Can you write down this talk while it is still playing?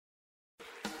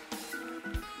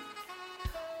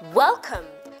Welcome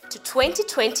to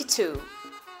 2022,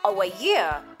 our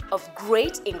year of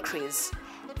great increase,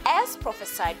 as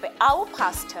prophesied by our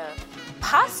pastor,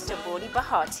 Pastor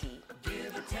Bahati.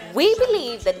 We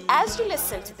believe that as you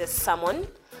listen to this sermon,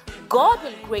 God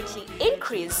will greatly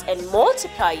increase and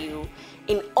multiply you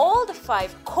in all the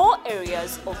 5 core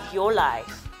areas of your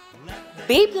life.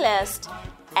 Be blessed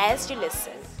as you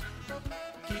listen.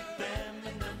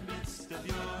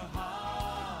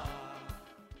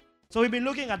 So we've been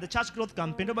looking at the church growth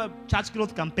campaign, about church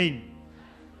growth campaign.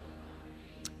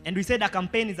 And we said a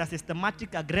campaign is a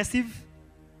systematic, aggressive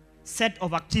set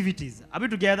of activities. Are we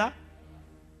together?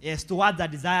 Yes, towards a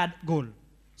desired goal.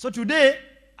 So today,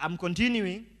 I'm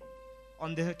continuing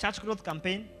on the church growth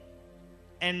campaign.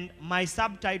 And my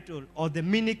subtitle, or the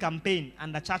mini campaign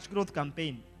and the church growth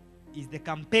campaign, is the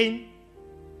campaign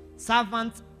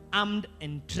Servants, Armed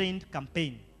and Trained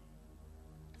Campaign.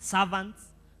 Servants,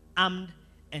 Armed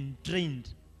and Trained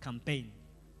Campaign.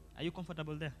 Are you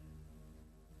comfortable there?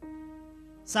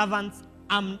 Servants,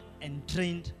 Armed and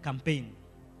Trained Campaign.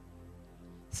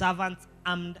 Servants,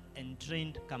 Armed and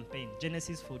Trained Campaign.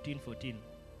 Genesis 14:14.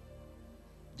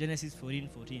 Genesis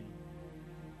 14:14.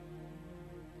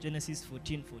 Genesis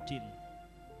 14:14.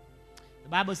 The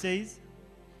Bible says,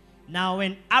 "Now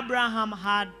when Abraham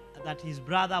heard that his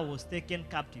brother was taken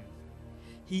captive,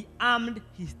 he armed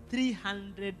his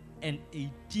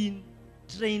 318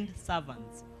 trained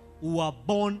servants who were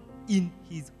born in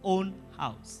his own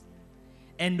house,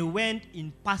 and went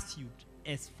in pursuit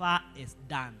as far as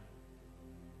Dan.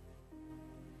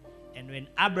 And when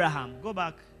Abraham," go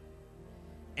back,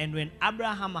 "and when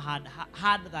Abraham had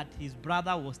heard that his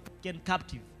brother was taken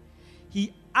captive,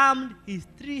 he armed his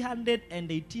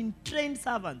 318 trained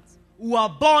servants who were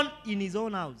born in his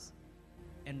own house,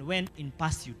 and went in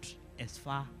pursuit as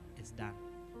far as Dan."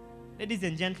 Ladies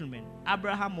and gentlemen,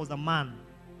 Abraham was a man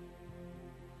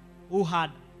who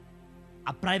had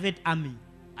a private army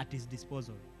at his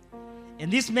disposal.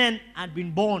 And this man had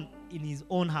been born in his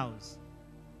own house.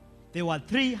 There were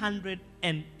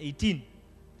 318.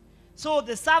 So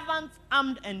the Servants,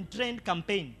 Armed and Trained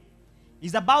campaign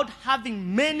is about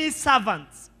having many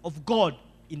servants of God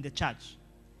in the church.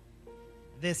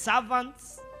 The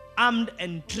Servants, Armed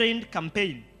and Trained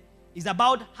campaign is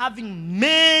about having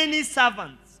many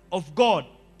servants of God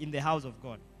in the house of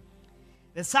God.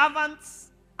 The Servants,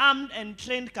 Armed and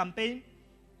Trained campaign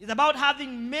is about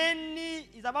having many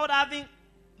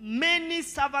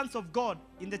servants of God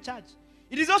in the church.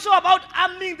 It is also about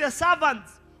arming the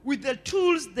servants with the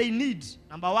tools they need.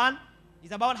 Number 1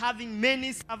 is about having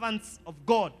many servants of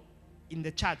God in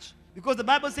the church. Because the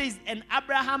Bible says, "And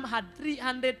Abraham had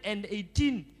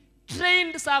 318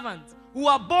 trained servants who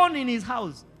were born in his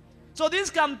house." So this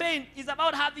campaign is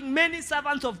about having many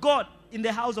servants of God in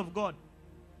the house of God.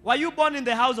 Were you born in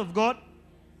the house of God?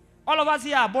 All of us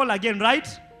here are born again, right?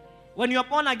 When you're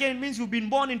born again, it means you've been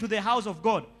born into the house of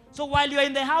God. So while you're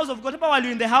in the house of God, while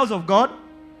you're in the house of God,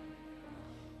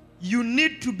 you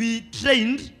need to be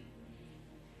trained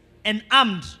and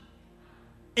armed.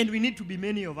 And we need to be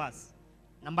many of us.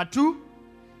 Number 2,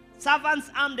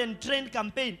 Servants, Armed and Trained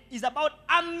campaign is about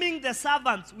arming the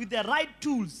servants with the right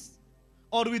tools,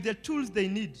 or with the tools they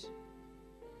need.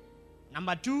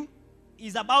 Number 2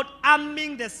 is about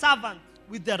arming the servants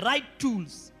with the right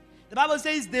tools. The Bible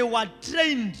says they were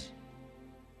trained.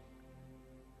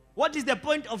 What is the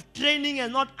point of training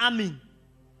and not arming?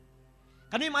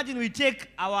 Can you imagine we take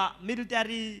our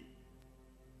military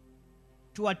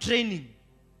to a training?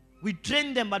 We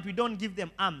train them, but we don't give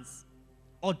them arms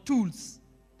or tools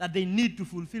that they need to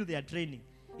fulfill their training.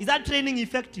 Is that training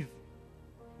effective?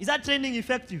 Is that training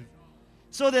effective?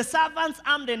 So the Servants,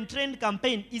 Armed and Trained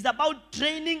campaign is about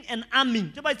training and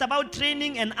arming. It's about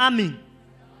training and arming.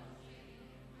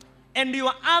 And you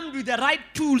are armed with the right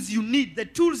tools you need. The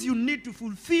tools you need to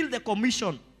fulfill the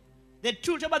commission. The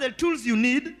tools you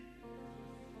need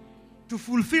to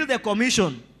fulfill the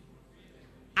commission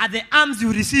are the arms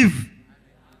you receive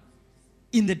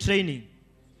in the training.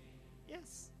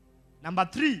 Yes. Number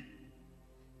 3,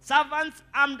 Servants,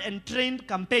 Armed and Trained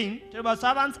campaign.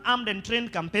 Servants, Armed and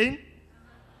Trained campaign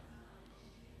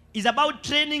is about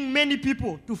training many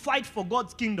people to fight for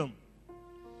God's kingdom.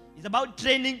 It's about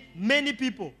training many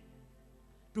people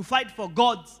to fight for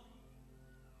God's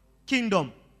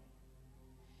kingdom.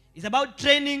 It's about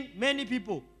training many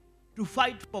people to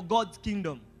fight for God's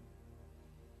kingdom.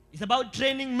 It's about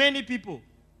training many people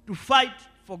to fight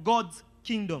for God's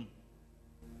kingdom.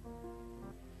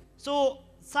 So,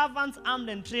 Servants, Armed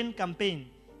and Trained campaign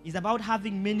is about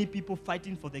having many people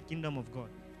fighting for the kingdom of God.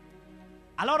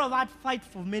 A lot of us fight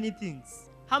for many things.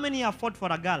 How many have fought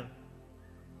for a girl?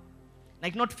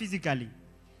 Like not physically.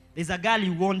 There's a girl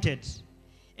you wanted,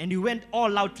 and you went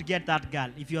all out to get that girl.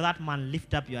 If you're that man,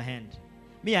 lift up your hand.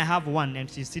 Me, I have one, and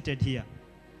she's seated here.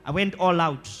 I went all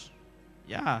out.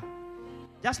 Yeah.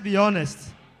 Just be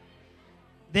honest.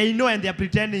 They know and they're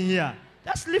pretending here.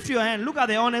 Just lift your hand. Look at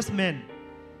the honest men.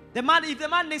 If the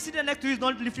man sitting next to you is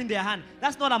not lifting their hand,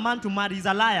 that's not a man to marry. He's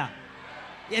a liar.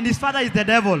 And his father is the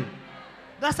devil.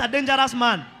 That's a dangerous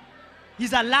man.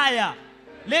 He's a liar.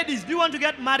 Ladies, do you want to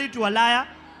get married to a liar?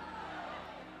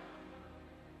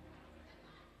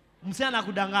 Msee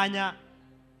anakudanganya,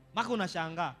 maka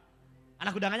unashangaa.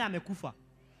 Anakudanganya amekufa.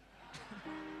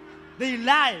 They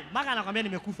lie, maka anakwambia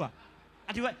nimekufa.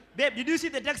 Babe, did you see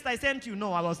the text I sent you?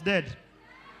 No, I was dead.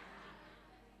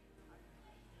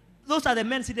 Those are the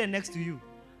men sitting next to you.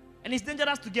 And it's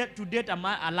dangerous to date a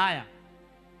liar.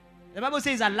 The Bible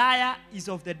says a liar is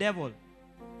of the devil.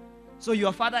 So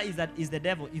your father is the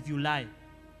devil if you lie.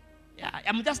 Yeah,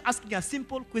 I'm just asking a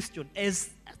simple question.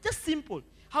 It's just simple.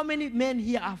 How many men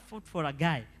here have fought for a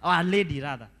guy, or a lady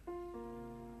rather?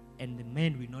 And the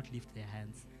men will not lift their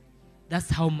hands. That's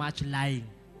how much lying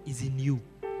is in you.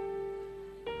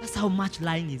 That's how much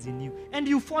lying is in you. And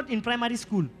you fought in primary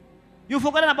school. You've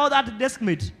forgotten about that desk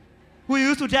mate who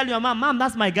used to tell your mom,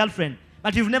 that's my girlfriend.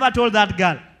 But you've never told that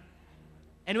girl.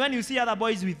 And when you see other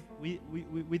boys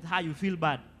with her, you feel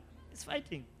bad. It's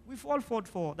fighting. We've all fought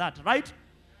for that, right?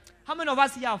 How many of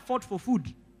us here have fought for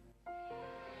food?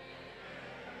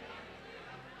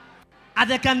 At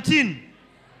the canteen,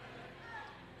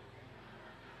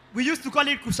 we used to call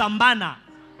it kusambana.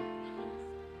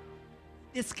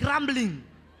 It's scrambling.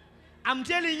 I'm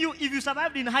telling you, if you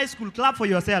survived in high school, clap for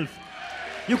yourself.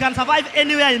 You can survive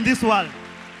anywhere in this world.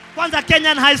 Kwanza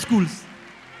Kenyan high schools.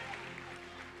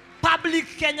 Public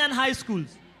Kenyan high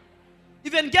schools.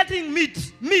 Even getting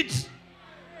meat.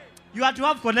 You have to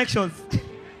have connections.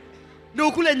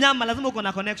 No ukule nyama, lazima uko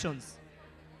na connections.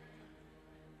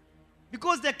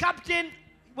 Because the captain,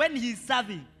 when he's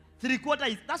serving, 3/4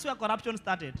 is, that's where corruption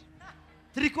started.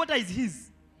 3/4 is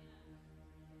his.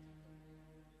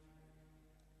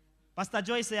 Pastor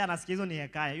Joy said,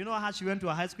 you know how she went to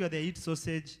a high school where they eat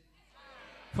sausage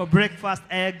for breakfast,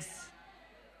 eggs?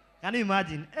 Can you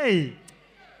imagine? Hey,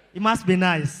 it must be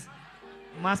nice.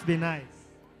 It must be nice.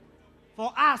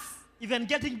 For us, even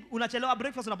getting unachelewa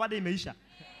breakfast unapata imeisha.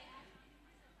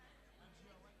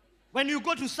 When you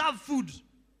go to serve food,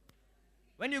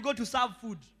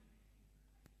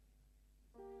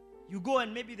 you go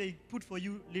and maybe they put for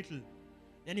you little.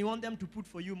 Then you want them to put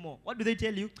for you more. What do they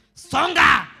tell you?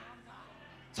 Songa!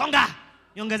 Songa!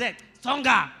 Nyongeze,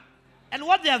 songa! And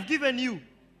what they have given you,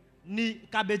 ni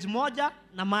cabbage moja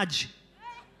na maji.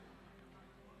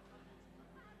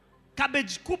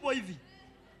 Cabbage kubwa hivi.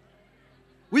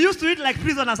 We used to eat like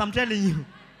prisoners, I'm telling you.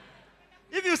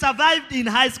 If you survived in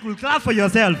high school, clap for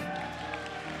yourself.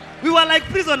 We were like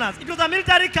prisoners. It was a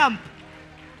military camp.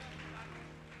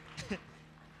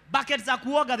 Buckets za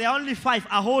kuoga, there are only 5,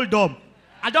 a whole dome.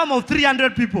 A dome of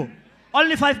 300 people.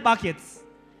 Only 5 buckets.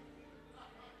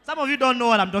 Some of you don't know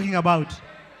what I'm talking about.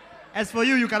 As for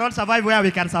you, you cannot survive where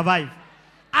we can survive.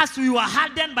 As we were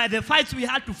hardened by the fights we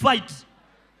had to fight.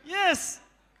 Yes.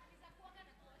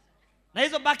 Na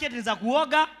hizo bucket ni za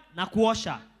kuoga na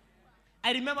kuosha.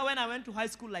 I remember when I went to high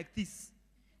school like this.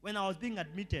 When I was being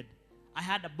admitted, I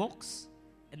had a box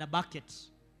and a bucket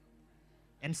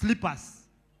and slippers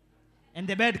and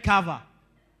the bed cover.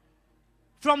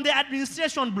 From the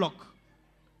administration block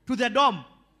to the dorm,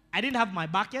 I didn't have my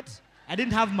bucket, I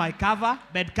didn't have my cover,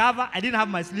 bed cover, I didn't have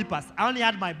my slippers. I only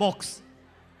had my box.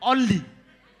 Only.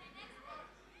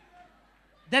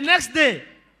 The next day,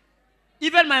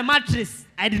 even my mattress,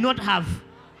 I did not have.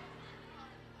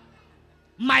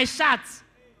 My shirts.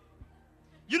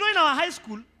 You know, in our high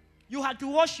school, you had to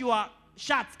wash your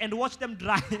shirts and watch them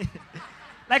dry.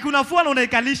 Like unafua na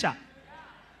unaikalisha.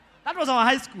 That was our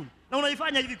high school. Na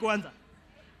unaifanya hivi kwanza.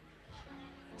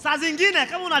 Saa zingine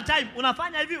kama una time,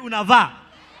 unafanya hivi unavaa.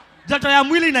 Joto ya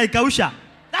mwili inaikausha.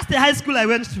 That's the high school I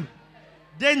went to.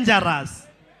 Dangerous.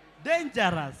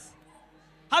 Dangerous.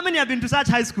 How many have been to such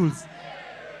high schools?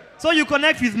 So you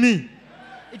connect with me.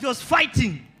 It was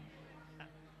fighting.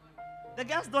 The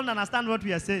girls don't understand what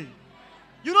we are saying.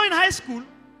 You know, in high school,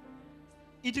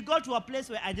 it got to a place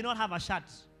where I did not have a shirt.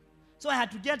 So I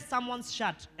had to get someone's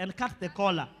shirt and cut the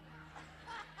collar.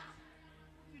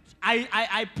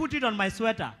 I put it on my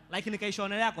sweater, like in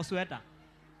a sweater.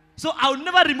 So I would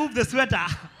never remove the sweater.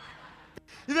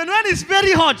 Even when it's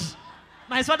very hot,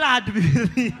 my sweater had to be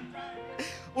with me.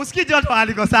 Uski joto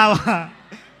aliko sawa.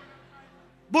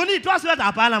 Boni, toa sweater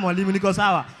hapana mwalimu, niko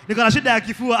sawa. Niko na shida ya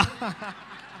kifua.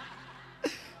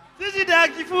 Si shida ya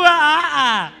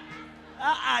kifua,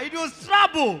 It was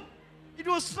trouble. It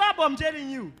was trouble, I'm telling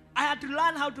you. I had to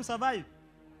learn how to survive.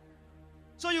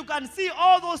 So you can see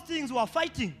all those things were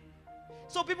fighting.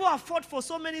 So people have fought for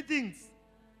so many things.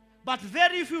 But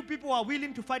very few people are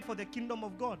willing to fight for the kingdom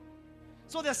of God.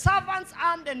 So the Servants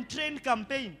Armed and Trained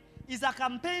campaign is a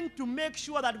campaign to make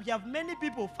sure that we have many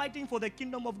people fighting for the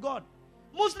kingdom of God.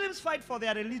 Muslims fight for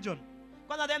their religion.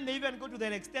 One of them, they even go to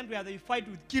the extent where they fight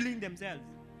with killing themselves.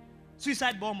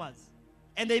 Suicide bombers.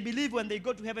 And they believe when they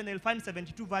go to heaven, they'll find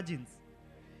 72 virgins.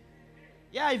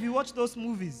 Yeah, if you watch those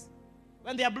movies,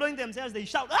 when they are blowing themselves, they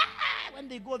shout, ah! When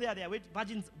they go there, they are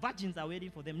virgins are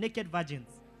waiting for them, naked virgins.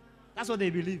 That's what they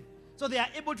believe. So they are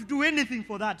able to do anything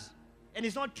for that. And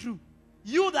it's not true.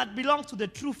 You that belongs to the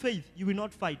true faith, you will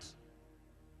not fight.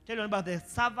 Tell you about the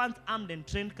Servant Armed and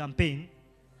Trained campaign.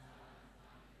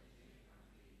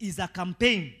 Is a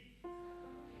campaign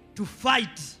to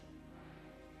fight.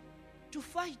 To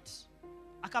fight.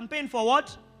 A campaign for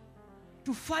what?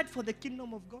 To fight for the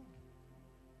kingdom of God.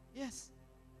 Yes.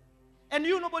 And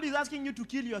nobody's asking you to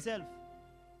kill yourself.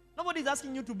 Nobody's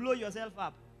asking you to blow yourself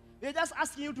up. They're just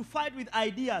asking you to fight with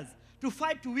ideas, to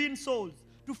fight to win souls,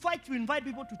 to fight to invite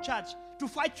people to church, to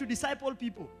fight to disciple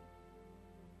people.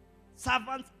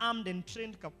 Servants Armed and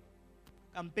Trained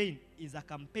campaign is a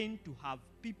campaign to have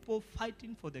people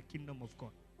fighting for the kingdom of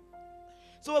God.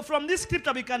 So from this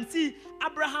scripture we can see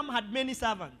Abraham had many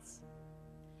servants.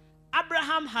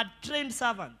 Abraham had trained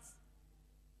servants.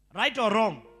 Right or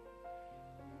wrong?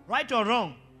 Right or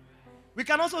wrong? We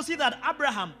can also see that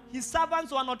Abraham, his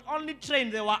servants were not only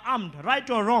trained, they were armed. Right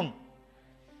or wrong?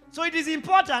 So it is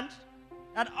important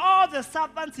that all the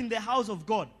servants in the house of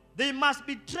God, they must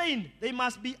be trained, they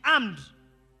must be armed.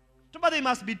 Remember, they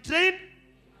must be trained,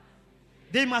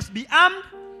 they must be armed.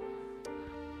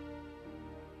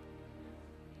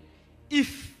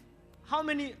 If, how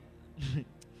many,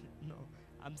 no,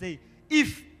 I'm saying,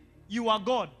 if you are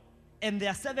God and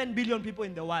there are 7 billion people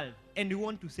in the world and you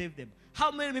want to save them,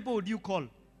 how many people would you call?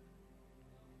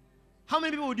 How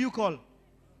many people would you call?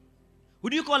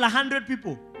 Would you call 100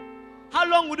 people? How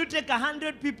long would it take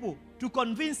 100 people to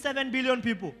convince 7 billion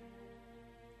people?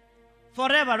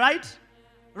 Forever, right?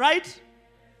 Right?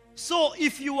 So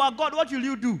if you are God, what will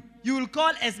you do? You will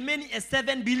call as many as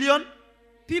 7 billion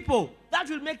people. That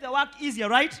will make the work easier,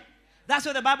 right? That's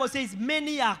what the Bible says,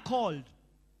 many are called.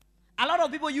 A lot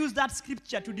of people use that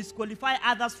scripture to disqualify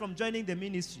others from joining the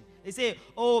ministry. They say,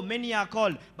 oh, many are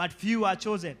called, but few are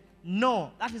chosen.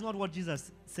 No, that is not what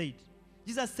Jesus said.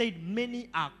 Jesus said, many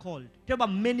are called. Tell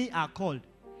about many are called.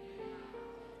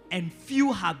 And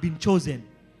few have been chosen.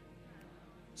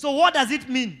 So what does it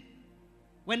mean?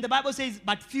 When the Bible says,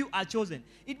 but few are chosen.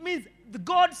 It means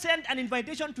God sent an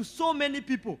invitation to so many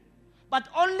people. But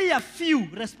only a few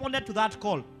responded to that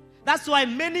call. That's why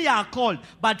many are called,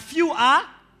 but few are.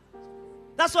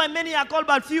 That's why many are called,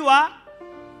 but few are.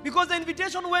 Because the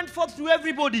invitation went forth to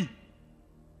everybody.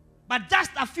 But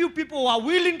just a few people were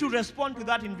willing to respond to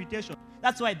that invitation.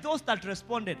 That's why those that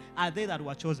responded are they that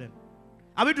were chosen.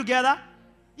 Are we together?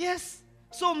 Yes.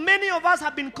 So many of us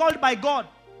have been called by God.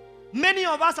 Many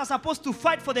of us are supposed to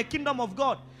fight for the kingdom of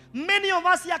God. Many of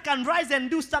us here can rise and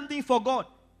do something for God.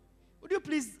 Would you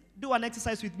please do an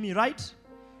exercise with me, right?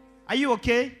 Are you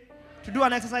okay to do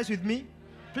an exercise with me?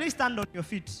 Please stand on your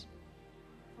feet.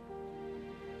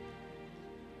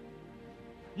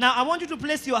 Now, I want you to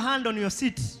place your hand on your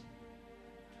seat.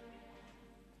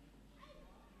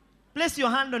 Place your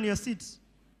hand on your seat.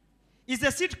 Is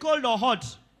the seat cold or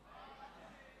hot?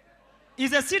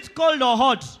 Is the seat cold or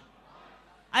hot?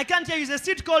 I can't tell you, is the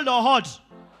seat cold or hot?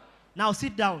 Now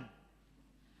sit down.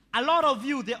 A lot of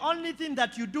you, the only thing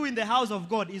that you do in the house of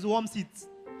God is warm seats.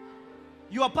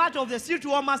 You are part of the seat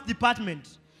warmers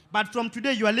department. But from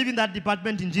today, you are leaving that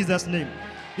department in Jesus' name.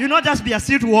 You'll not just be a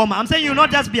seat warmer. I'm saying you'll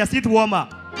not just be a seat warmer.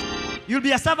 You'll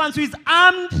be a servant who is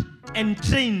armed and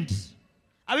trained.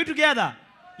 Are we together?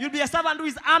 You'll be a servant who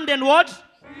is armed and what?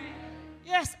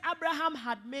 Yes, Abraham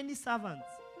had many servants.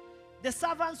 The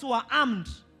servants were armed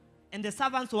and the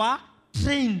servants were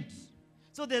trained.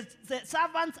 So the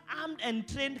Servants Armed and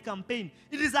Trained campaign,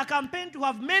 it is a campaign to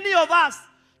have many of us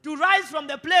to rise from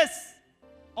the place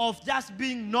of just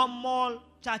being normal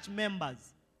church members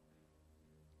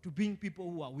to being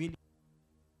people who are willing.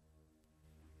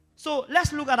 So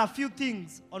let's look at a few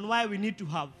things on why we need to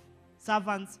have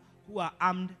servants who are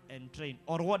armed and trained.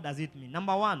 Or what does it mean?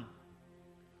 Number one,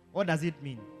 what does it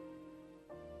mean?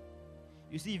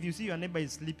 You see, if you see your neighbor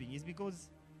is sleeping, it's because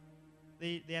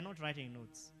they are not writing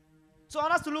notes. So I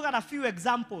want us to look at a few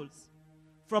examples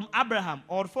from Abraham,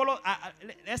 or follow.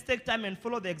 Let's take time and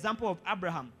follow the example of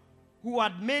Abraham, who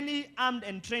had many armed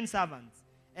and trained servants.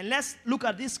 And let's look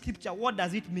at this scripture. What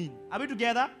does it mean? Are we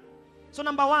together? So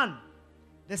number one,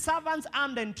 The servants'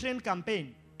 armed and trained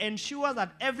campaign ensures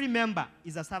that every member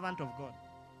is a servant of God.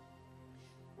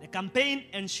 The campaign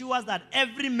ensures that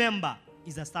every member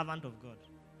is a servant of God.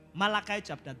 Malachi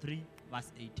chapter 3,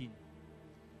 verse 18.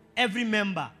 Every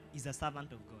member is a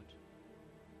servant of God.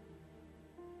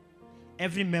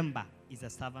 Every member is a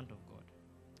servant of God.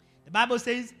 The Bible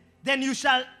says, then you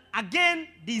shall again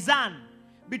discern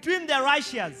between the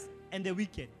righteous and the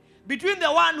wicked, between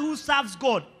the one who serves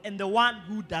God and the one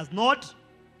who does not.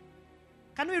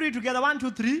 Can we read together? 1,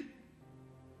 2, 3.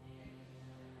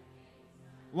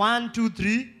 1, 2,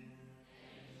 3.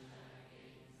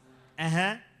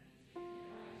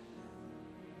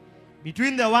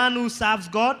 Between the one who serves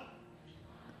God.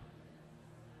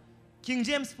 King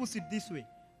James puts it this way.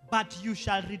 But you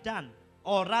shall return,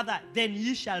 or rather, then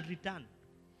ye shall return,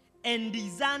 and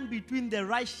discern between the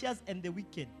righteous and the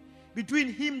wicked,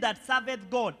 between him that serveth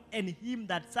God and him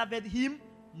that serveth him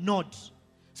not.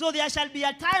 So there shall be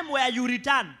a time where you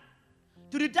return.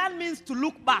 To return means to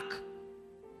look back.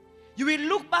 You will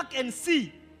look back and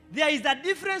see there is a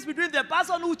difference between the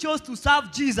person who chose to serve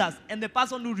Jesus and the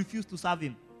person who refused to serve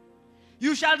him.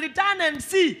 You shall return and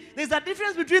see there's a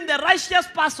difference between the righteous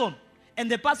person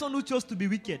and the person who chose to be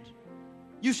wicked.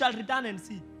 You shall return and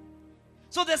see.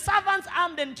 So the servants'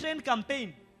 armed and trained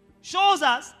campaign shows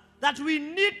us that we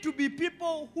need to be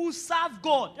people who serve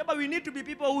God. But we need to be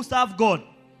people who serve God.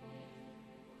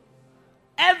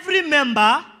 Every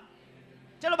member,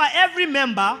 tell about every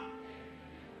member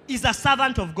is a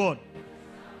servant of God.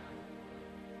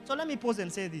 So let me pause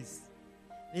and say this.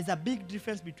 There's a big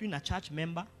difference between a church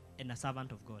member and a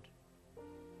servant of God.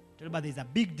 Tell about there's a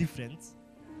big difference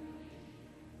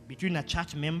between a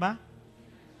church member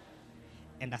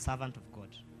and a servant of God.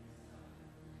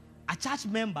 A church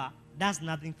member does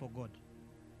nothing for God.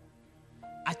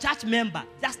 A church member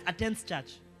just attends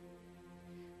church.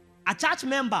 A church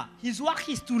member, his work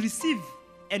is to receive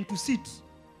and to sit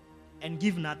and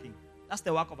give nothing. That's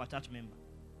the work of a church member.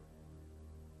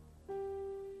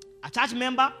 A church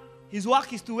member, his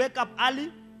work is to wake up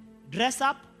early, dress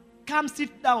up, come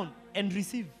sit down and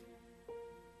receive,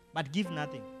 but give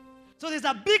nothing. So there's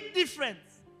a big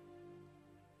difference,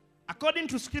 according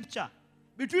to scripture,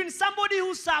 between somebody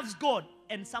who serves God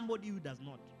and somebody who does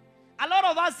not. A lot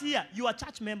of us here, you are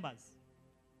church members.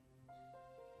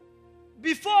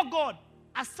 Before God,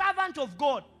 a servant of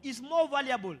God is more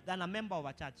valuable than a member of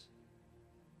a church.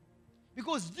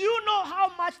 Because do you know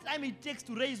how much time it takes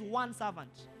to raise one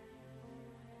servant?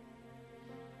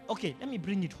 Okay, let me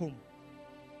bring it home.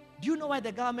 Do you know why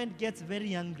the government gets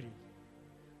very angry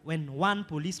when one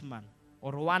policeman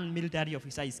or one military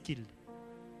officer is killed? Do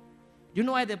you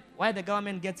know why the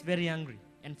government gets very angry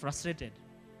and frustrated?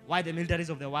 Why the militaries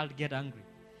of the world get angry?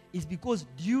 It's because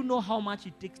do you know how much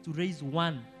it takes to raise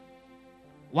one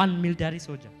military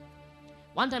soldier?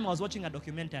 One time I was watching a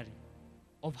documentary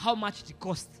of how much it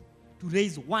costs to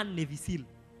raise one Navy SEAL.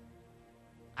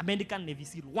 American Navy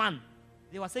SEAL. One.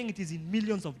 They were saying it is in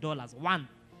millions of dollars. One.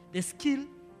 The skill,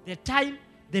 the time,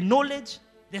 the knowledge,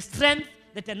 the strength,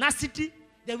 the tenacity,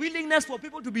 the willingness for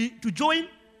people to join,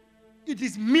 it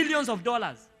is millions of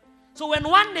dollars. So when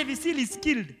one Navy SEAL is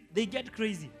killed, they get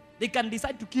crazy. They can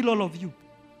decide to kill all of you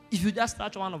if you just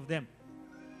touch one of them.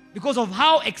 Because of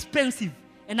how expensive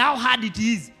and how hard it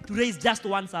is to raise just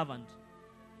one servant.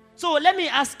 So let me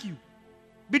ask you,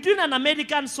 between an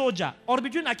American soldier or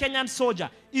between a Kenyan soldier,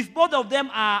 if both of them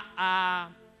are,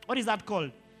 what is that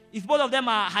called? If both of them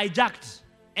are hijacked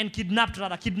and kidnapped,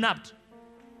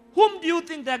 whom do you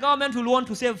think the government will want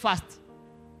to save first?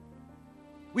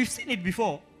 We've seen it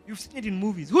before. You've seen it in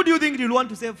movies. Who do you think they'll want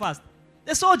to save first?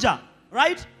 The soldier,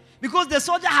 right? Because the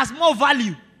soldier has more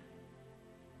value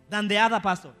than the other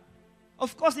person.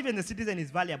 Of course, even the citizen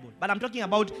is valuable. But I'm talking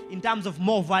about in terms of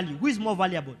more value. Who is more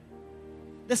valuable?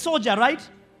 The soldier, right?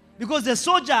 Because the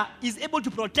soldier is able to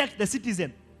protect the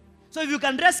citizen. So if you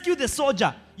can rescue the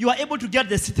soldier, you are able to get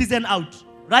the citizen out,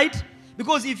 right?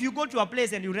 Because if you go to a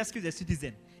place and you rescue the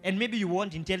citizen, and maybe you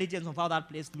want intelligence of how that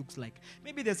place looks like,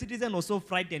 maybe the citizen was so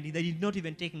frightened that he did not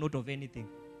even take note of anything.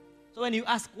 So when you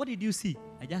ask, what did you see?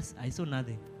 I saw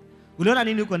nothing. Uliona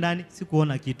nini uko ndani?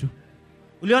 Sikuona kitu.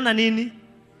 Uliona nini?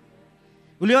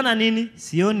 Uliona nini?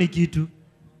 Sioni kitu.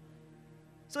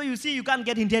 So you see, you can't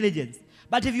get intelligence.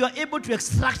 But if you are able to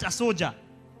extract a soldier,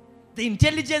 the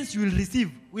intelligence you will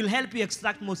receive will help you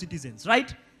extract more citizens,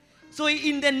 right? So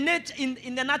in the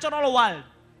natural world,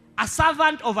 a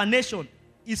servant of a nation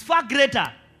is far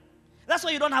greater. That's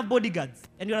why you don't have bodyguards.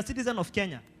 And you're a citizen of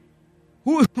Kenya.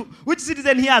 Which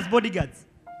citizen here has bodyguards?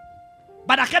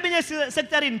 But a cabinet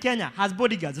secretary in Kenya has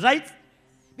bodyguards, right?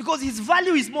 Because his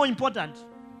value is more important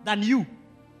than you.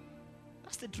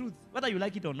 That's the truth. Whether you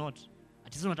like it or not, a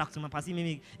Ati sasa unataka kusema pasi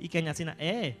mimi hii Kenya sina.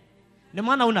 Ndio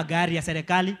maana una gari ya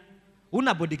serikali,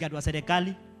 una bodyguard wa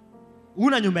serikali,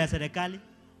 una nyumba ya serikali,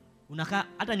 unakaa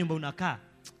hata nyumba unakaa.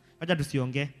 Acha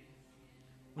tusiongee.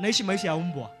 Unaishi maisha ya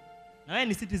umbwa. Na wewe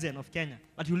ni citizen of Kenya,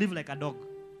 but you live like a dog.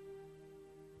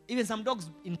 Even some dogs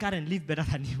in Karen live better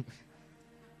than you.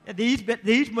 Yeah,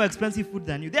 they eat more expensive food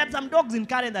than you. There are some dogs in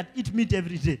Karen that eat meat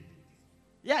every day.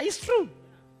 Yeah, it's true.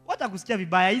 What akusikia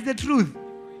vibaya is the truth.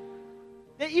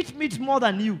 They eat meat more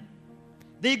than you.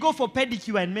 They go for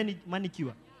pedicure and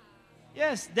manicure.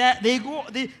 Yes,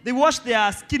 they wash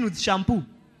their skin with shampoo.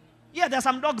 Yeah, there are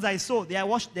some dogs I saw.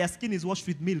 Their skin is washed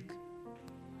with milk.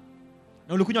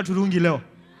 Na ulikunywa turungi leo.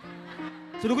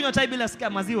 So ulikunywa chai bila sika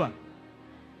maziwa.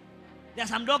 There are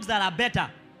some dogs that are better.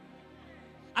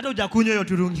 Hata hujakunywa hiyo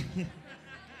turungi.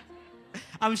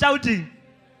 I'm shouting.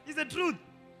 It's the truth.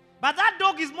 But that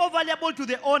dog is more valuable to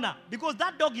the owner because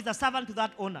that dog is a servant to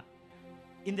that owner.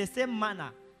 In the same manner,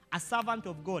 a servant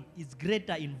of God is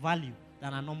greater in value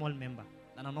than a normal member,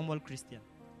 than a normal Christian.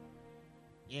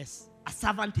 Yes, a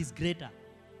servant is greater.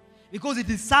 Because it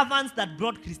is servants that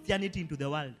brought Christianity into the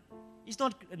world. It's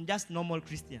not just normal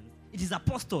Christians. It is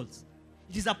apostles.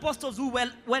 It is apostles who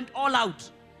went all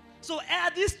out. So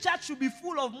this church should be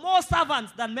full of more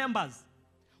servants than members.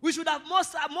 We should have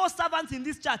more servants in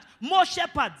this church, more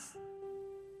shepherds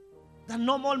than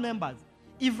normal members.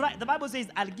 The Bible says,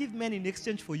 I'll give men in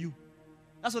exchange for you.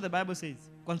 That's what the Bible says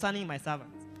concerning my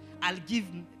servants. I'll give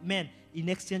men in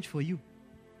exchange for you.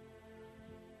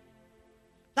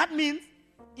 That means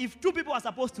if two people are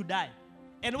supposed to die,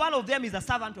 and one of them is a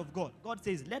servant of God, God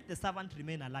says, let the servant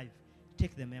remain alive.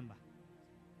 Take the member.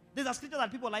 There's a scripture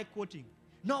that people like quoting.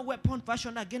 No weapon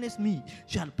fashioned against me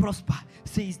shall prosper,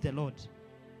 says the Lord.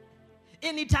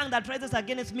 Any tongue that rises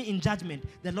against me in judgment,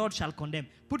 the Lord shall condemn.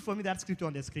 Put for me that scripture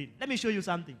on the screen. Let me show you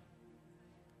something.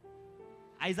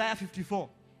 Isaiah 54.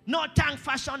 No tongue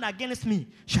fashioned against me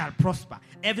shall prosper.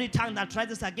 Every tongue that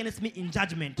rises against me in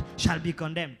judgment shall be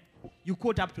condemned. You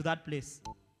quote up to that place.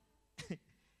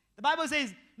 The Bible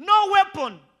says, no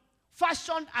weapon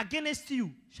fashioned against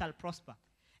you shall prosper.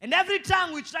 And every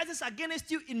tongue which rises against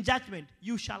you in judgment,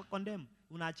 you shall condemn.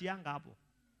 Unaachianga hapo.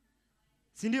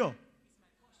 Sindio?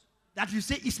 That you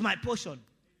say is my portion.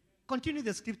 Continue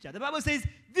the scripture. The Bible says,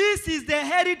 this is the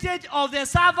heritage of the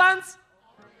servants.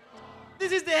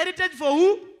 This is the heritage for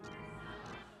who?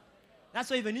 That's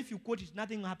why even if you quote it,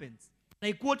 nothing happens.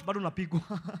 Like quote, bado unapigwa.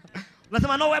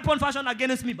 Unasema no weapon fashioned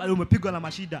against me, bado umepigwa na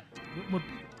mashida.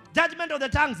 Judgment of the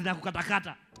tongues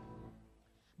inakukatakata.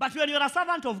 But when you're a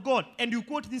servant of God and you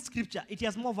quote this scripture, it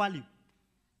has more value.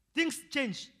 Things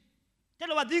change. Tell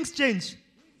me what things change.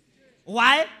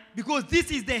 Why? Because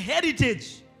this is the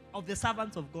heritage of the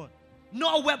servants of God.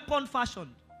 No weapon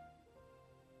fashioned.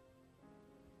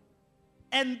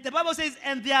 And the Bible says,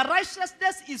 and their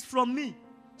righteousness is from me.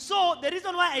 So the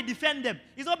reason why I defend them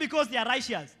is not because they are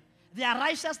righteous. Their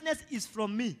righteousness is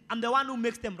from me. I'm the one who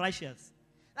makes them righteous.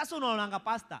 That's why unaonanga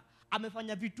pastor.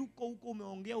 Amefanya vituko huko,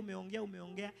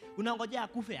 umeongea. Unangojea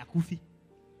akufi.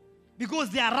 Because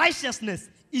their righteousness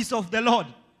is of the Lord.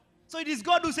 So it is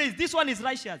God who says, this one is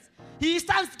righteous. He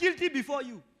stands guilty before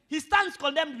you. He stands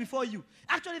condemned before you.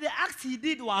 Actually, the acts he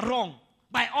did were wrong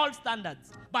by all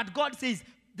standards. But God says,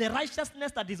 the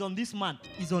righteousness that is on this man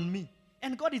is on me.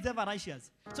 And God is ever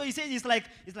righteous. So he says, it's like,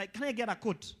 can I get a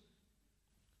coat?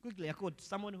 Quickly, a coat.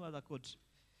 Someone who has a coat.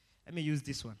 Let me use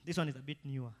this one. This one is a bit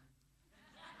newer.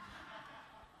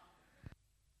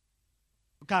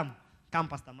 Come,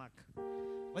 Pastor Mark.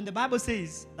 When the Bible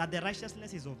says that the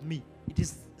righteousness is of me, it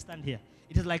is, stand here.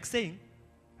 It is like saying,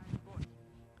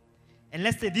 and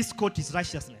let's say this coat is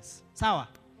righteousness. Sawa.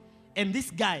 And this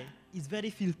guy is very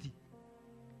filthy.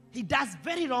 He does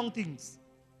very wrong things.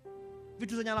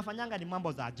 Vitu zenye anafanyanga ni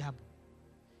mambo za ajabu.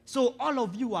 So all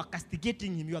of you are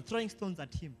castigating him. You are throwing stones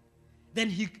at him.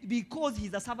 Then because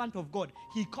he's a servant of God,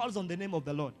 he calls on the name of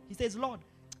the Lord. He says, Lord,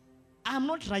 I am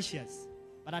not righteous,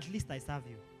 but at least I serve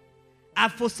you.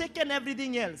 I've forsaken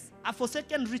everything else. I've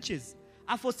forsaken riches.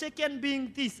 I've forsaken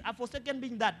being this. I've forsaken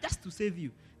being that just to save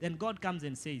you. Then God comes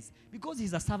and says, because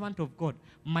he's a servant of God,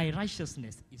 my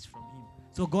righteousness is from him.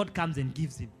 So God comes and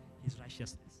gives him his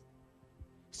righteousness.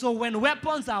 So when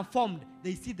weapons are formed,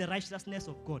 they see the righteousness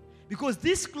of God. Because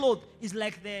this cloth is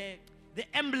like the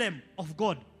emblem of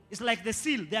God. It's like the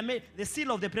seal. They are made, the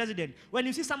seal of the president. When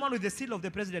you see someone with the seal of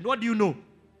the president, what do you know?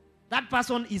 That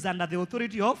person is under the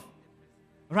authority of,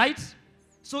 right?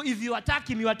 So if you attack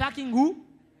him, you're attacking who?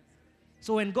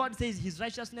 So when God says his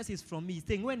righteousness is from me, he's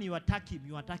saying when you attack him,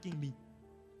 you're attacking me.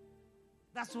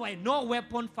 That's why no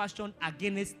weapon fashioned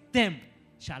against them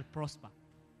shall prosper.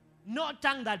 No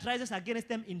tongue that rises against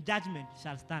them in judgment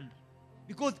shall stand.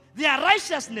 because their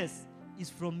righteousness is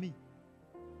from me.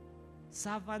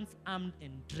 Servants armed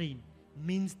and trained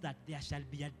means that there shall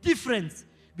be a difference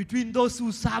between those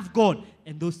who serve God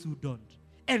and those who don't.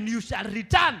 And you shall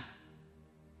return.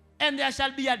 And there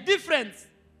shall be a difference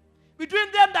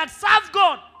between them that serve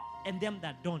God and them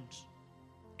that don't.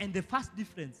 And the first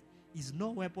difference is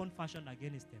no weapon fashioned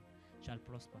against them shall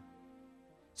prosper.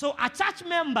 So a church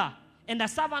member and a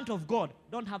servant of God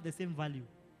don't have the same value.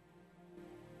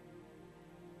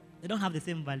 They don't have the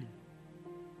same value.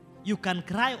 You can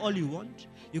cry all you want.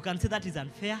 You can say that is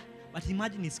unfair. But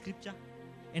imagine it's scripture.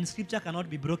 And scripture cannot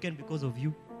be broken because of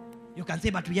you. You can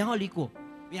say, but we are all equal.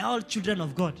 We are all children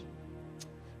of God.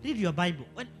 Read your Bible.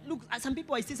 Well, look, I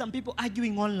see some people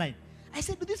arguing online. I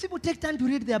said, do these people take time to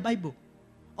read their Bible?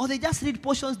 Or they just read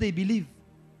portions they believe?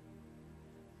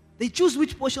 They choose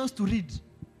which portions to read.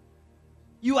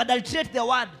 You adulterate the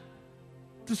word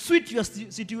to suit your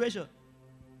situation.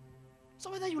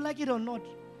 So whether you like it or not,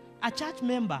 a church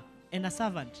member and a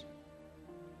servant,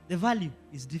 the value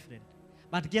is different.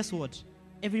 But guess what?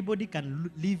 Everybody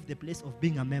can leave the place of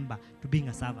being a member to being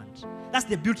a servant. That's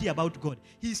the beauty about God.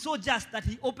 He's so just that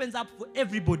he opens up for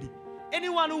everybody.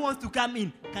 Anyone who wants to come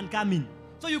in can come in.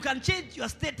 So you can change your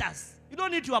status. You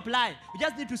don't need to apply. You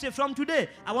just need to say, from today,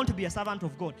 I want to be a servant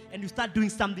of God. And you start doing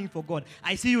something for God.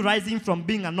 I see you rising from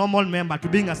being a normal member to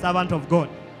being a servant of God.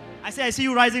 I see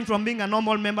you rising from being a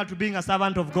normal member to being a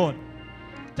servant of God.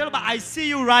 Tell them, I see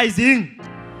you rising.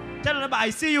 Tell them, I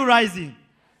see you rising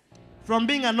from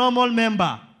being a normal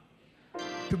member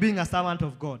to being a servant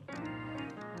of God.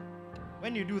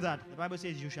 When you do that, the Bible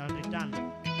says you shall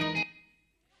return.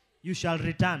 You shall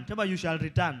return. Tell them, you shall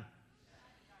return.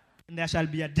 And there shall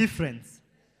be a difference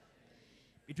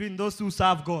between those who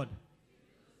serve God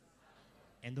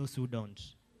and those who don't.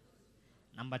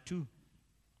 Number 2,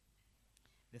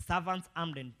 the Servants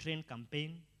Armed and Trained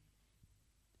campaign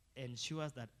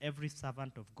ensures that every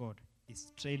servant of God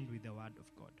is trained with the word of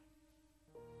God.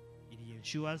 It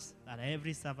ensures that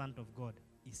every servant of God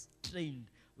is trained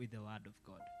with the word of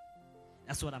God.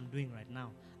 That's what I'm doing right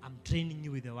now. I'm training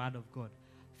you with the word of God.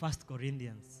 1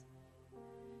 Corinthians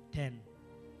 10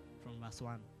 from verse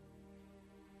 1.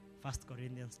 1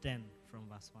 Corinthians 10 from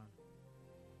verse 1.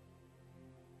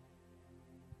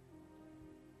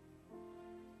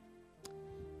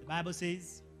 The Bible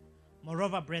says,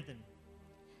 moreover, brethren,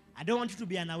 I don't want you to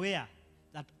be unaware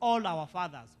that all our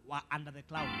fathers were under the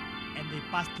cloud and they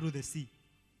passed through the sea.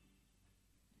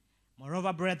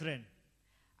 Moreover, brethren,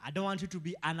 I don't want you to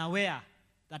be unaware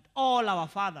that all our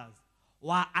fathers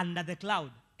were under the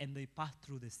cloud and they passed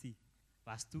through the sea.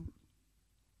 Verse 2.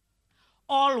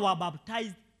 All were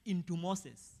baptized into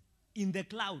Moses in the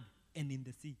cloud and in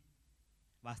the sea.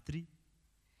 Verse 3.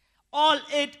 All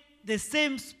ate the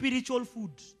same spiritual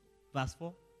food. Verse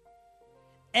 4.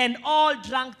 And all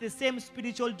drank the same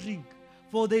spiritual drink,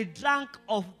 for they drank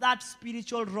of that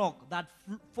spiritual rock that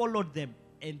followed them,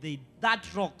 and that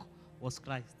rock was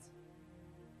Christ.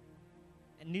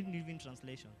 And New Living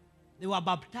Translation. They were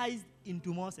baptized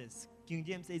into Moses. King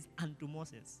James says, unto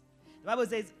Moses. The Bible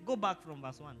says, go back from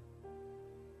verse 1.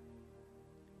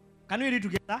 Can we read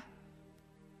together?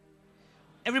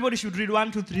 Everybody should read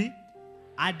 1, 2, 3.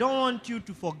 I don't want you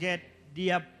to forget,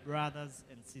 dear brothers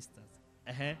and sisters.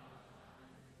 Uh-huh.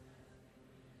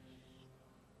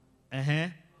 Uh-huh.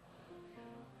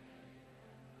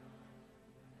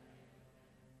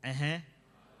 Uh-huh.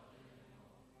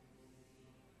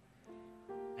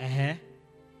 Uh-huh.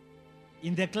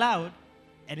 In the cloud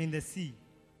and in the sea.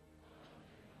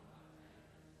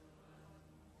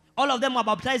 All of them were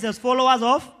baptized as followers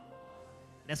of.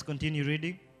 Let's continue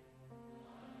reading.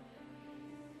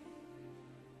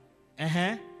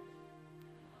 Uh-huh.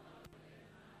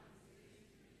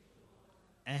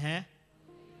 Uh-huh.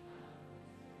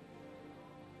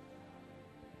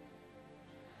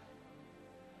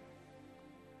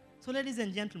 So, ladies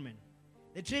and gentlemen,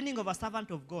 the training of a servant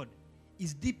of God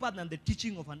is deeper than the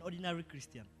teaching of an ordinary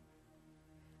Christian.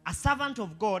 A servant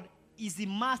of God is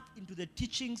immersed into the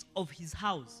teachings of his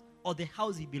house or the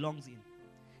house he belongs in.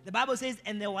 The Bible says,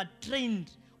 and they were trained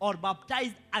or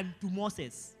baptized unto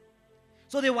Moses.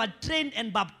 So they were trained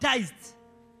and baptized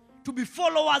to be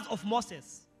followers of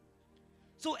Moses.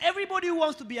 So everybody who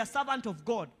wants to be a servant of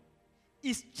God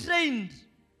is trained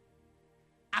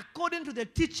according to the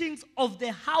teachings of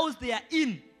the house they are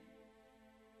in.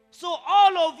 So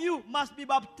all of you must be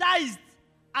baptized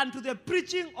unto the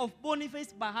preaching of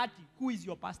Boniface Bahati, who is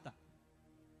your pastor.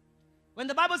 When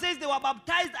the Bible says they were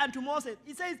baptized unto Moses,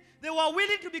 it says they were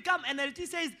willing to become, NLT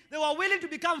says they were willing to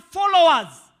become followers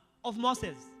of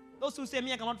Moses. Those who say,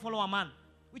 me, I cannot follow a man.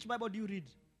 Which Bible do you read?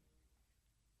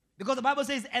 Because the Bible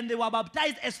says, and they were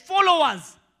baptized as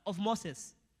followers of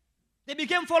Moses. They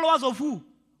became followers of who?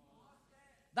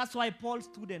 That's why Paul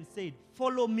stood and said,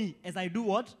 follow me as I do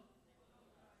what?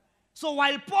 So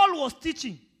while Paul was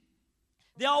teaching,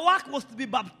 their work was to be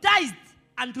baptized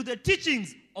unto the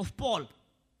teachings of Paul.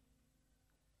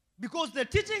 Because the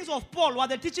teachings of Paul were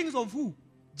the teachings of who?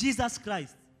 Jesus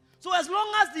Christ. So as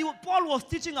long as Paul was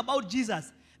teaching about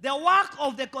Jesus, the work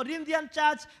of the Corinthian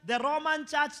church, the Roman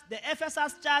church, the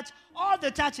Ephesus church, all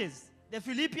the churches, the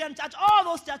Philippian church, all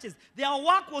those churches, their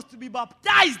work was to be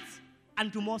baptized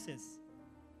unto Moses.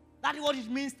 That is what it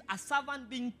means, a servant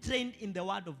being trained in the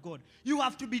word of God. You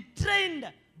have to be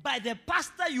trained by the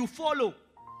pastor you follow,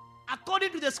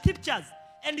 according to the scriptures.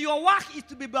 And your work is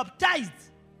to be baptized.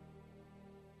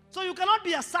 So you cannot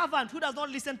be a servant who does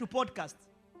not listen to podcasts.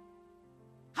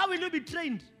 How will you be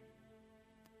trained?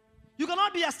 You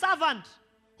cannot be a servant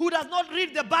who does not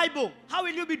read the Bible. How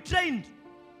will you be trained?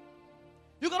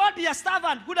 You cannot be a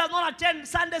servant who does not attend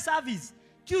Sunday service,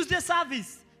 Tuesday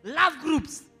service, love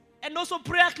groups, and also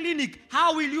prayer clinic.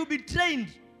 How will you be trained?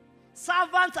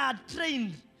 Servants are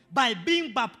trained by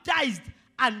being baptized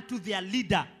unto their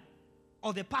leader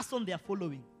or the person they are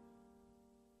following.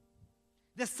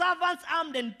 The servants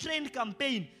armed and trained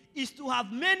campaign is to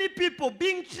have many people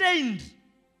being trained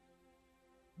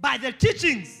by the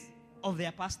teachings of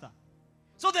their pastor.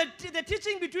 So the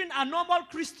teaching between a normal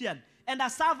Christian and a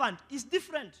servant is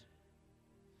different.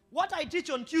 What I teach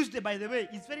on Tuesday, by the way,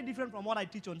 is very different from what I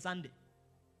teach on Sunday.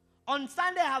 On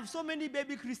Sunday, I have so many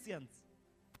baby Christians.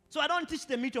 So I don't teach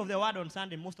the meat of the word on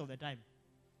Sunday most of the time.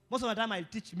 Most of the time, I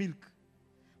teach milk.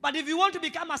 But if you want to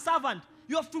become a servant,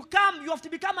 you have to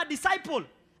become a disciple.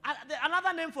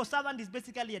 Another name for servant is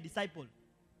basically a disciple,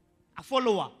 a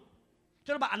follower.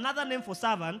 Talk about another name for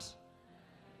servant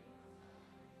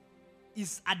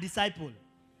is a disciple.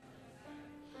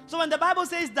 So when the Bible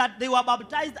says that they were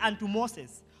baptized unto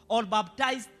Moses, or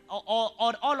baptized,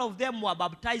 or all of them were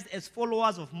baptized as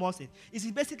followers of Moses, it's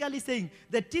basically saying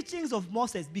the teachings of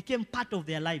Moses became part of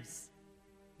their lives.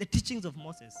 The teachings of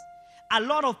Moses. A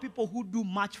lot of people who do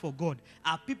much for God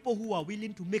are people who are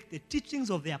willing to make the teachings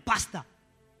of their pastor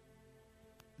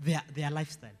their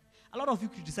lifestyle. A lot of you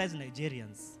criticize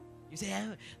Nigerians. You say,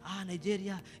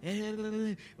 Nigeria,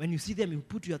 when you see them, you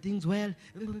put your things well.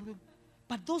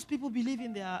 But those people believe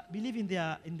in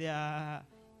their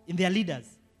leaders.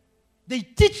 They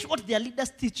teach what their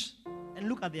leaders teach. And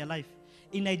look at their life.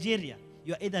 In Nigeria,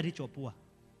 you are either rich or poor.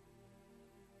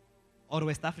 Or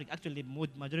West Africa. Actually, the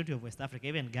majority of West Africa,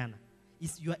 even Ghana,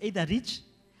 is you are either rich,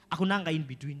 akunanga in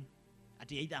between.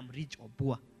 Either I'm rich or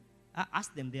poor.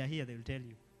 Ask them, they are here, they will tell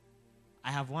you.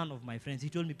 I have one of my friends, he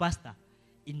told me, Pastor,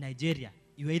 in Nigeria,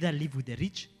 you either live with the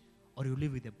rich or you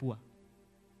live with the poor.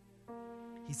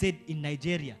 He said in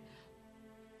Nigeria,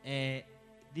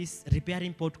 this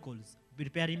repairing potholes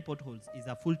is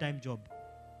a full-time job.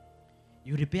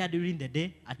 You repair during the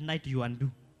day, at night you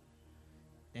undo.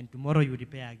 Then tomorrow you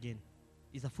repair again.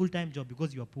 It's a full-time job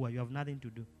because you are poor, you have nothing to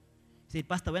do. He said,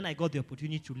 Pastor, when I got the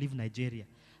opportunity to leave Nigeria,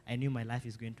 I knew my life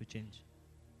is going to change.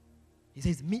 He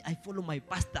says, me, I follow my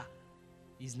pastor.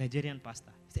 He's a Nigerian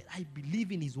pastor. He said, I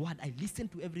believe in his word. I listen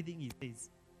to everything he says.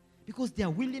 Because they are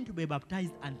willing to be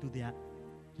baptized unto their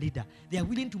leader. They are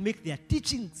willing to make their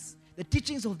teachings, the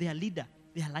teachings of their leader,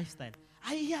 their lifestyle.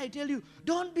 I tell you,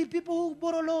 don't be people who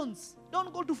borrow loans.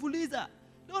 Don't go to Fuliza.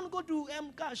 Don't go to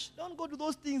M-Cash. Don't go to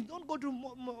those things. Don't go to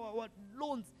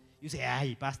loans. You say,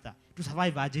 hey, pastor, to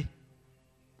survive aje.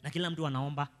 Na kila mtu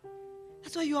anaomba.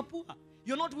 That's why you are poor.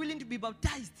 You're not willing to be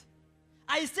baptized.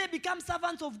 I say become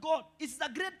servants of God. It's a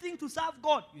great thing to serve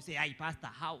God. You say, hey, pastor,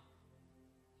 how?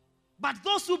 But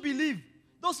those who believe,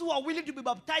 those who are willing to be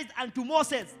baptized unto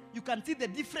Moses, you can see the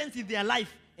difference in their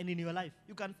life and in your life.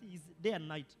 You can see it's day and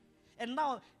night. And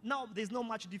now there's not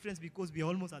much difference because we are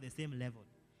almost at the same level.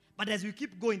 But as we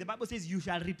keep going, the Bible says you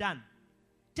shall return.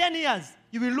 10 years,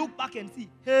 you will look back and see,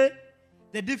 hey,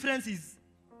 the difference is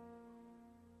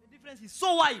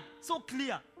so wide, so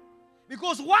clear.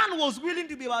 Because one was willing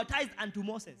to be baptized unto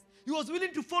Moses. He was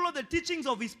willing to follow the teachings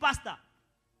of his pastor.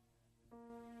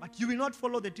 But you will not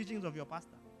follow the teachings of your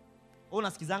pastor.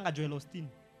 Unasikizanga Joel Osteen.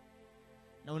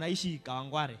 Na unaishi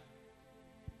Kawangware.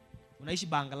 Unaishi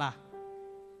Bangla.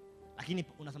 Lakini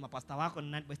unasema pastor wako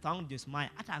na pastor wangu ndio Smile.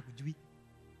 Hata hakujui.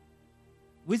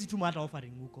 Wezi tuma hata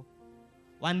offering huko.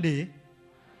 One day,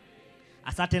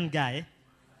 a certain guy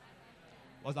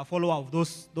was a follower of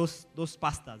those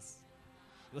pastors.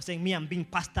 He was saying, me, I'm being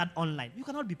pastored online. You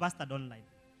cannot be pastored online.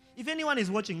 If anyone is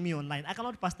watching me online, I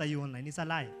cannot pastor you online. It's a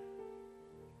lie.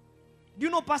 Do you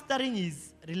know pastoring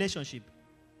is relationship?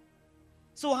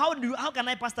 So how can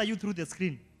I pastor you through the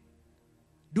screen?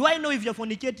 Do I know if you're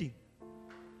fornicating?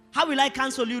 How will I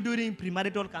counsel you during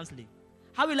premarital counseling?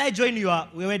 How will I join your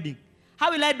wedding?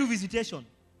 How will I do visitation?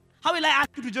 How will I ask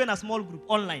you to join a small group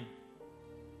online?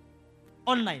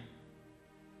 Online.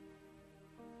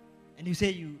 And you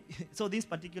say so this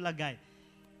particular guy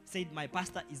said, my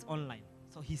pastor is online.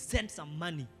 So he sent some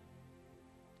money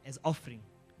as offering.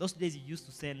 Those days he used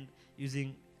to send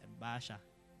using a bahasha,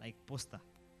 like post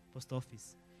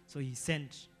office. So he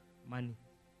sent money.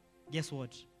 Guess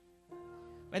what?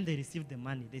 When they received the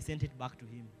money, they sent it back to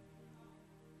him.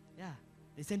 Yeah,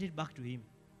 they sent it back to him.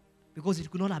 Because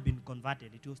it could not have been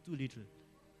converted. It was too little.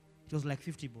 It was like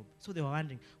 50 bob. So they were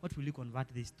wondering, what will you convert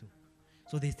this to?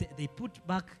 So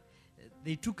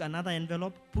they took another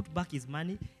envelope, put back his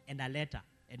money and a letter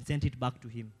and sent it back to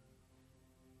him.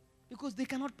 Because they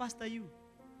cannot pastor you.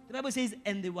 The Bible says,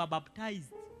 and they were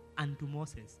baptized unto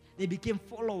Moses. They became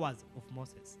followers of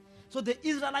Moses. So the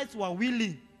Israelites were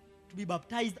willing to be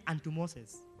baptized unto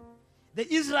Moses.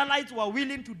 The Israelites were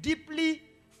willing to deeply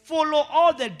follow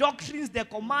all the doctrines, the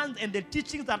commands, and the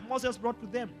teachings that Moses brought to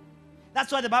them.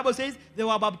 That's why the Bible says they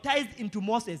were baptized into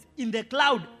Moses in the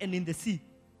cloud and in the sea.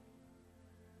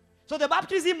 So the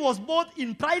baptism was both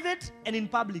in private and in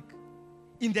public.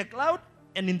 In the cloud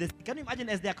and in the sea. Can you imagine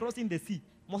as they are crossing the sea,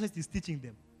 Moses is teaching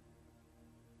them.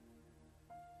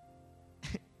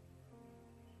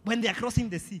 When they are crossing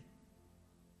the sea,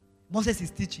 Moses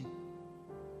is teaching.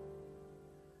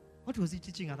 What was he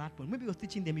teaching at that point? Maybe he was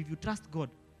teaching them, if you trust God,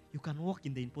 you can walk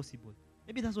in the impossible.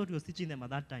 Maybe that's what he was teaching them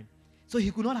at that time. So he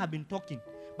could not have been talking,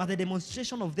 but the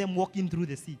demonstration of them walking through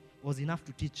the sea was enough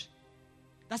to teach.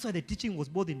 That's why the teaching was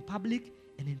both in public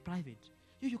and in private.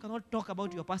 You cannot talk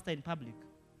about your pastor in public.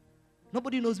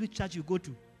 Nobody knows which church you go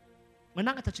to.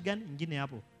 Mwenanga church gani ingine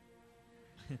hapo?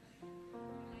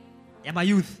 Ya ma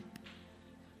youth.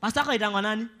 Pastor ko itangwa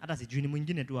nani? Hata sijui ni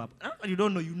mwingine tu hapo. You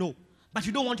don't know, you know. But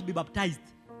you don't want to be baptized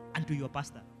unto your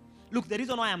pastor. Look, the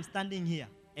reason why I'm standing here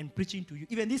and preaching to you,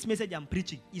 even this message I'm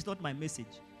preaching is not my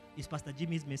message. It's Pastor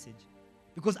Jimmy's message.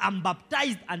 Because I'm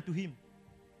baptized unto him.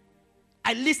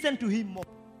 I listen to him more.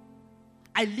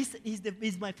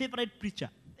 He's my favorite preacher.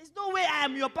 There's no way I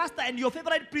am your pastor and your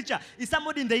favorite preacher is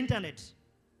somebody in the internet.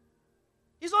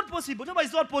 It's not possible. No,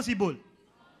 it's not possible.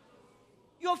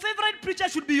 Your favorite preacher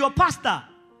should be your pastor.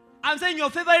 I'm saying your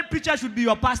favorite preacher should be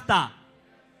your pastor.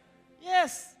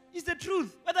 Yes, it's the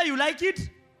truth. Whether you like it.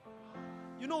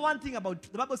 You know one thing about,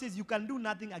 the Bible says you can do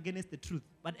nothing against the truth,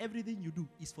 but everything you do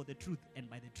is for the truth and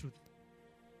by the truth.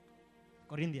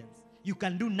 Corinthians, you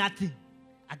can do nothing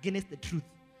against the truth.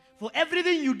 For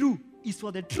everything you do is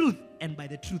for the truth and by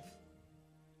the truth.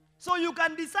 So you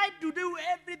can decide to do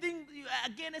everything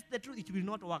against the truth. It will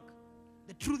not work.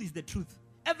 The truth is the truth.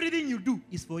 Everything you do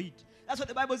is for it. That's what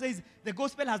the Bible says. The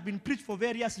gospel has been preached for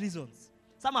various reasons.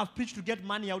 Some have preached to get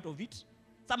money out of it.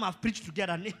 Some have preached to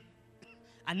get a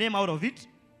name out of it.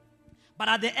 But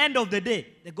at the end of the day,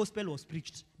 the gospel was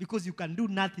preached because you can do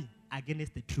nothing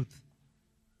against the truth.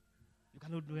 You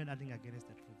cannot do anything against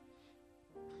the truth.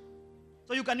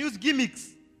 So you can use gimmicks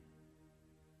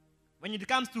when it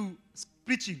comes to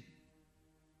preaching.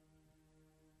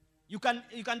 You can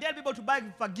tell people to buy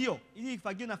fagio. Hii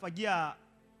fagio inafagia.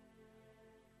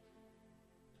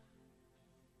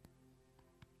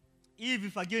 Hii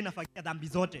vifagio inafagia dhambi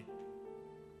zote.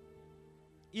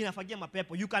 Hii inafagia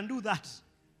mapepo. You can do that.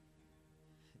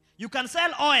 You can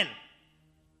sell oil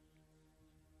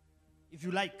if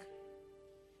you like.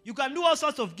 You can do all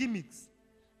sorts of gimmicks.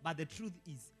 But the truth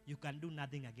is, you can do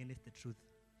nothing against the truth.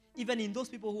 Even in those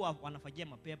people who are wanafagia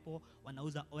mapepo,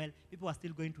 wanauza oil, people are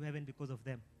still going to heaven because of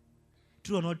them.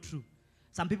 True or not true?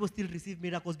 Some people still receive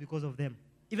miracles because of them.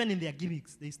 Even in their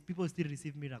gimmicks, people still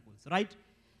receive miracles, right?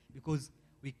 Because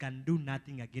we can do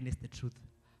nothing against the truth,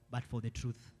 but for the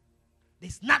truth.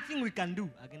 There's nothing we can do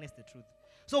against the truth.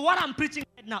 So what I'm preaching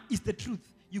right now is the truth.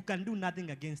 You can do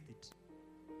nothing against it.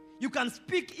 You can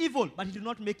speak evil, but it will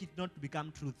not make it not to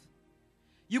become truth.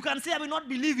 You can say, I will not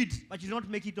believe it, but you will not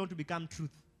make it not to become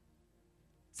truth.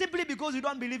 Simply because you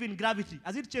don't believe in gravity.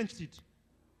 Has it changed it?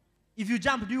 If you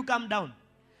jump, do you come down?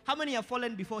 How many have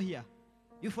fallen before here?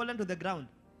 You've fallen to the ground.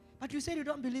 But you said you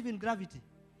don't believe in gravity.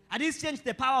 Has it changed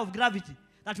the power of gravity?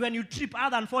 That when you trip,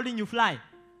 other than falling, you fly.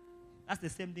 That's the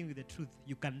same thing with the truth.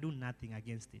 You can do nothing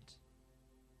against it.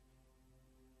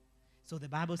 So the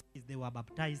Bible says they were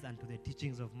baptized unto the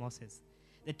teachings of Moses.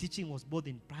 The teaching was both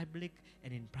in public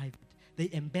and in private. They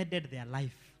embedded their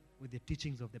life with the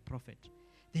teachings of the prophet.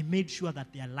 They made sure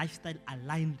that their lifestyle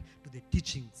aligned to the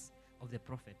teachings of the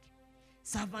prophet.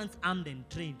 Servants armed and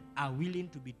trained are willing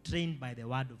to be trained by the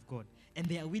word of God. And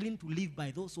they are willing to live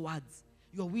by those words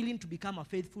You are willing to become a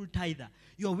faithful tither.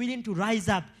 You are willing to rise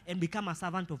up and become a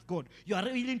servant of God. You are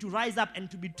willing to rise up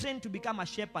and to be trained to become a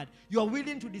shepherd. You are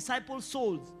willing to disciple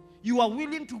souls. You are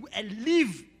willing to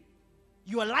live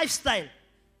your lifestyle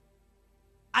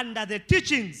under the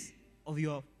teachings of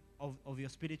your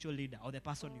spiritual leader or the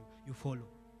person you follow.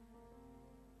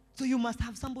 So you must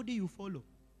have somebody you follow.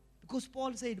 Because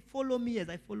Paul said, follow me as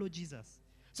I follow Jesus.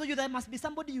 So there must be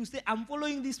somebody you say, I'm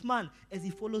following this man as he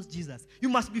follows Jesus. You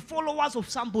must be followers of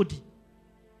somebody.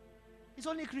 It's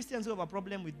only Christians who have a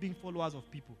problem with being followers of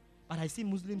people. But I see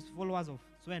Muslims followers of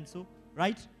so and so,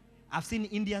 right? I've seen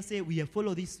India say, we have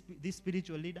followed this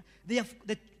spiritual leader.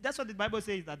 That's what the Bible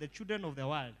says, that the children of the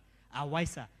world are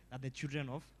wiser than the children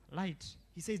of light.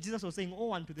 He says, Jesus was saying,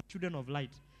 oh, unto the children of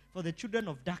light. For the children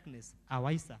of darkness are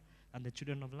wiser than the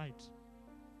children of light.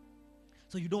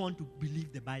 So you don't want to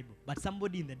believe the Bible. But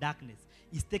somebody in the darkness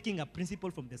is taking a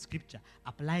principle from the scripture,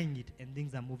 applying it, and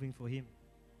things are moving for him.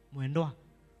 Muendoa.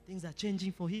 Things are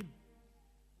changing for him.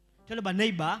 Tell about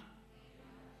neighbor,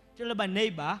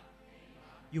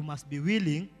 you must be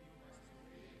willing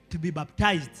to be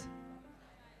baptized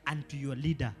unto your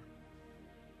leader.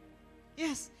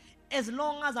 Yes, as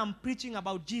long as I'm preaching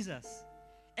about Jesus,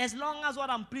 as long as what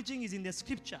I'm preaching is in the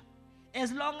scripture,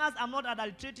 as long as I'm not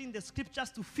adulterating the scriptures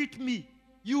to fit me,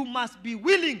 you must be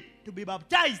willing to be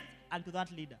baptized unto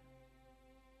that leader.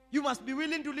 You must be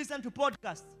willing to listen to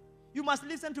podcasts. You must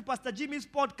listen to Pastor Jimmy's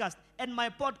podcast and my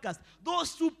podcast.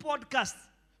 Those two podcasts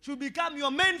should become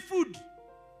your main food.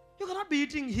 You cannot be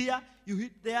eating here, you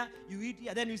eat there, you eat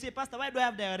here. Then you say, Pastor, why do I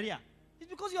have diarrhea? It's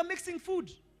because you are mixing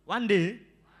food. One day.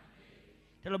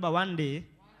 Tell about one day.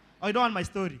 Oh, you don't want my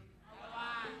story?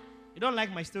 You don't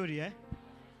like my story, eh?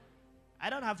 I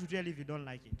don't have to tell you if you don't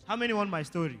like it. How many want my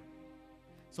story?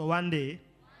 So one day,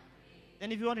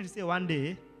 then if you wanted to say one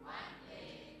day,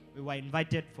 we were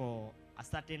invited for a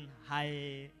certain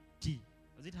high tea.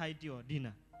 Was it high tea or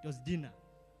dinner? It was dinner.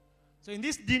 So in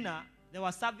this dinner, they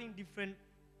were serving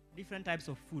different types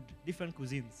of food, different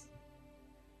cuisines.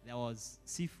 There was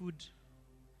seafood,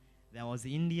 there was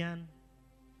Indian,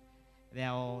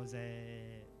 there was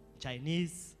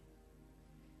Chinese.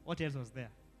 What else was there?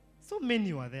 So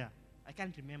many were there. I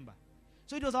can't remember.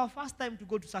 So it was our first time to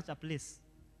go to such a place.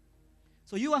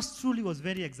 So yours truly was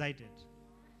very excited.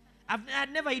 I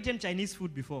had never eaten Chinese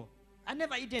food before. I'd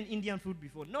never eaten Indian food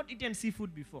before. Not eaten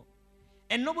seafood before.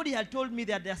 And nobody had told me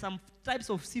that there are some types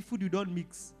of seafood you don't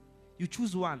mix. You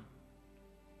choose one.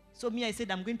 So me, I said,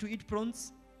 I'm going to eat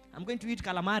prawns. I'm going to eat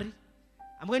calamari.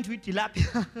 I'm going to eat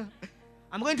tilapia.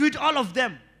 I'm going to eat all of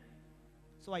them.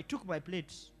 So I took my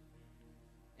plate.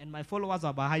 And my followers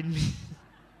were behind me.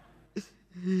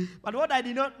 But what I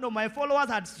did not know, my followers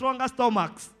had stronger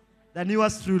stomachs than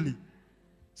yours truly.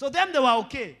 So them, they were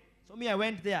okay. So me, I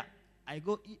went there. I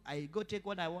go take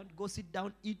what I want, go sit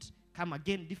down, eat, come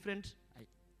again, different.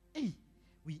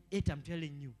 We ate, I'm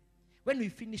telling you. When we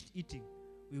finished eating,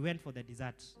 we went for the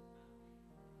dessert.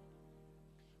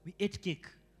 We ate cake.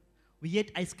 We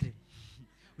ate ice cream.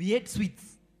 We ate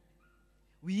sweets.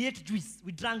 We ate juice.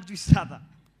 We drank juice rather.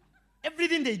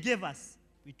 Everything they gave us,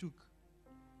 we took.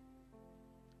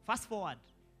 Fast forward,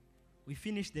 we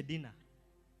finished the dinner.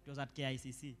 It was at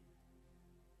KICC.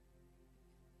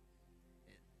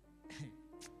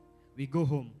 We go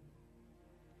home.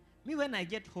 Me, when I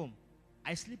get home,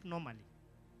 I sleep normally.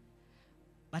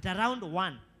 But around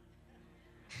 1,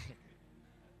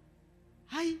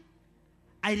 I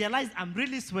realize I'm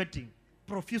really sweating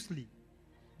profusely.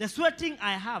 The sweating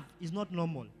I have is not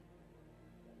normal.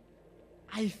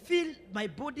 I feel my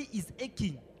body is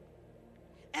aching.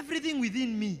 Everything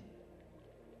within me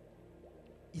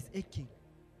is aching.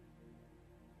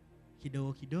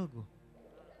 Kidogo kidogo.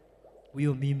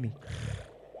 Huyo mimi.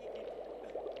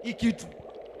 Ikitu.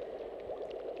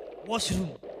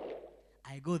 Washroom.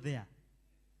 I go there.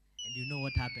 And you know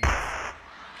what happens.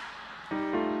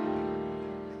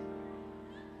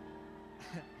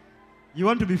 You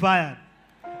want to be fired.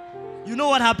 You know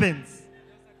what happens.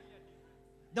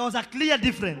 There was a clear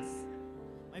difference.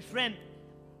 My friend,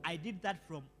 I did that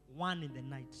from 1 in the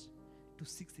night to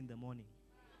 6 in the morning.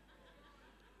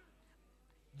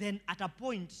 Then at a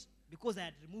point, because I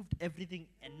had removed everything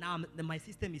and now my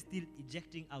system is still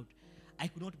ejecting out, I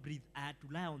could not breathe. I had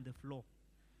to lie on the floor.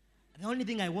 The only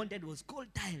thing I wanted was cold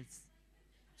tiles.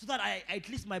 So that at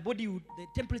least my body the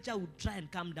temperature would try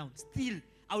and come down. Still,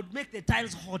 I would make the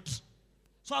tiles hot.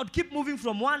 So I would keep moving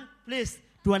from one place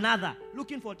to another,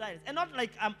 looking for tiles. And not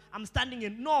like I'm standing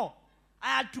in. No,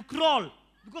 I had to crawl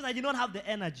because I did not have the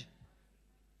energy.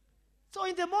 So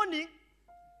in the morning,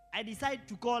 I decided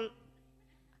to call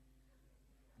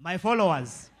my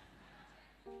followers.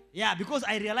 Yeah, because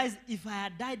I realized if I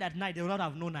had died that night, they would not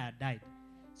have known I had died.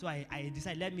 So I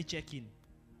decided, let me check in.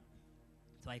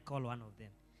 So I call one of them.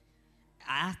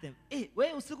 I asked them, hey,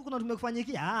 wewe usiku kuna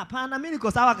tumekufanyikia? Hapana, mimi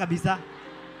niko sawa kabisa.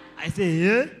 I say,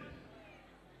 yeah.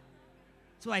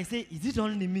 So I say, is it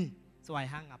only me? So I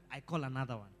hang up. I call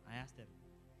another one. I asked them,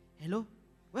 hello?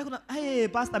 Hey,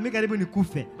 pastor, mimi karibu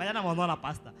nikufe. Bajana mwanona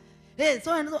pastor. Hey,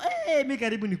 so and so, hey, mimi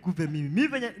karibu nikufe mimi. Mimi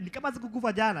venye kama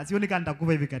sikukufa jana, sioni kama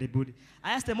nitakufa hivi karibuni.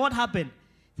 I asked them what happened.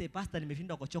 Say, pastor,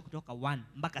 nimeshinda kuchoka kutoka 1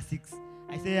 mpaka 6.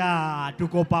 I say,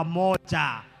 tuko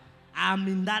pamoja. I'm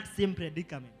in that same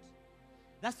predicament.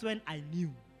 That's when I knew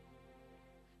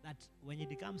that when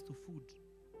it comes to food,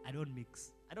 I don't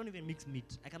mix. I don't even mix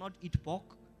meat. I cannot eat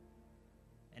pork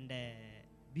and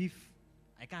beef.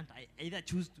 I can't. I either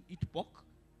choose to eat pork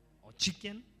or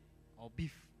chicken or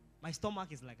beef. My stomach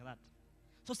is like that.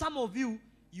 So some of you,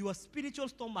 your spiritual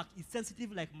stomach is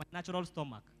sensitive like my natural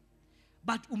stomach.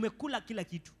 But umekula kila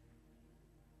kitu.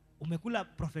 Umekula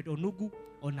Prophet Onugu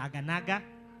or Naganaga.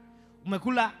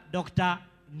 Umekula Dr.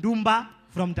 Ndumba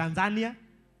from Tanzania.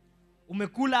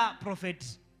 Umekula Prophet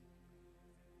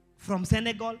from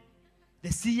Senegal, the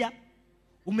Sia.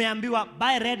 Umeambiwa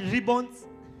buy red ribbons,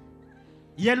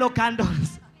 yellow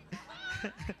candles.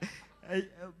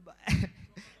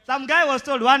 Some guy was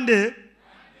told one day,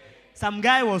 some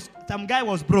guy was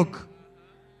broke. Do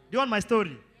you want my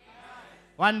story?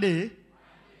 One day,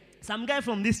 some guy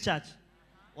from this church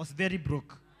was very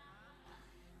broke.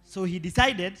 So he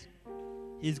decided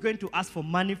he's going to ask for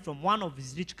money from one of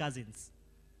his rich cousins.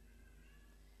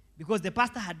 Because the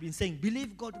pastor had been saying,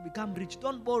 believe God to become rich.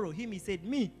 Don't borrow him. He said,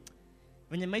 me,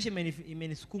 when you mention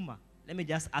sukuma, let me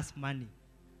just ask money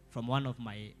from one of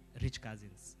my rich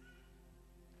cousins.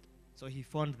 So he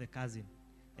phoned the cousin.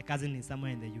 The cousin is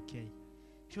somewhere in the UK.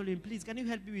 He told him, please, can you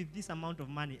help me with this amount of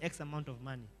money, X amount of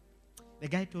money? The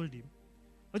guy told him,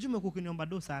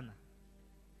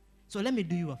 so let me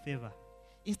do you a favor.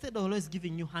 Instead of always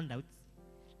giving you handouts,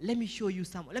 let me show you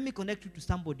let me connect you to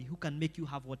somebody who can make you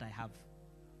have what I have.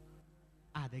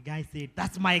 The guy said,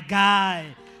 that's my guy.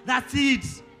 That's it.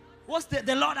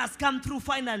 The Lord has come through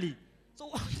finally.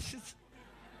 So,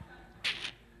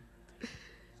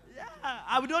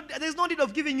 there's no need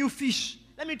of giving you fish.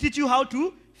 Let me teach you how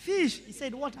to fish. He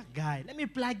said, what a guy. Let me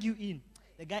plug you in.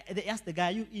 They asked the guy,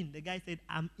 are you in? The guy said,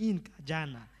 I'm in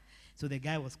Kajana. So the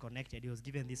guy was connected. He was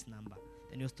given this number.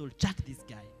 Then he was told, chat this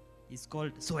guy. He's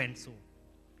called so-and-so.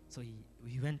 So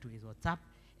he went to his WhatsApp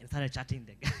and started chatting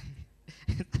the guy.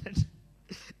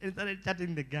 And started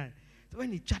chatting the guy. So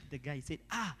when he chatted the guy, he said,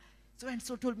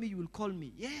 so-and-so told me you will call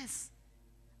me. Yes.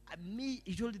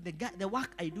 He told the guy, the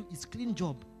work I do is clean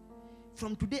job.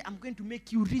 From today, I'm going to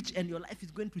make you rich and your life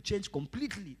is going to change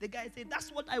completely. The guy said,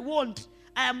 that's what I want.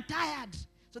 I am tired.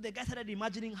 So the guy started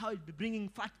imagining how he'll be bringing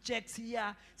fat checks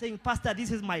here, saying, pastor,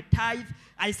 this is my tithe.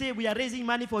 I say, we are raising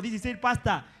money for this. He said,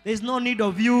 pastor, there's no need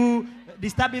of you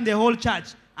disturbing the whole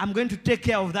church. I'm going to take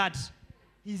care of that.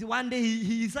 One day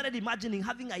he started imagining,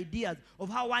 having ideas of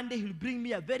how one day he'll bring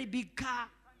me a very big car.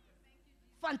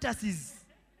 Fantasies.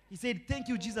 He said, thank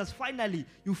you, Jesus. Finally,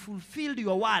 you fulfilled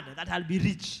your word that I'll be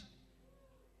rich.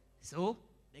 So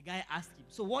the guy asked him,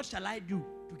 so what shall I do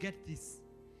to get this?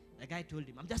 The guy told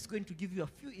him, I'm just going to give you a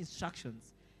few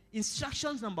instructions.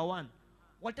 Instructions number 1,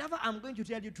 whatever I'm going to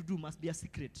tell you to do must be a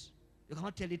secret. You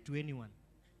cannot tell it to anyone.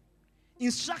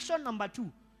 Instruction number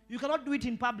 2, you cannot do it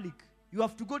in public. You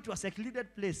have to go to a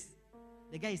secluded place.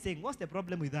 The guy is saying, what's the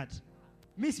problem with that?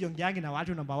 Miss Yongyangi na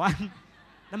watu number 1.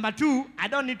 Number 2, I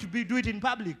don't need to do it in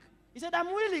public. He said,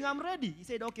 I'm willing, I'm ready. He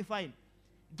said, okay, fine.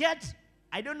 Get,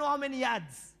 I don't know how many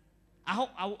yards, a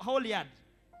whole yard,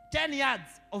 10 yards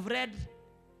of red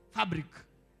fabric.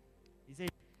 He said,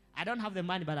 I don't have the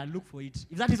money, but I'll look for it.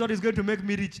 If that is what is going to make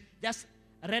me rich, just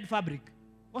red fabric.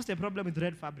 What's the problem with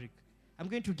red fabric? I'm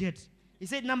going to get. He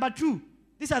said, number 2,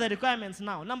 these are the requirements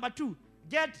now. Number 2,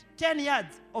 get 10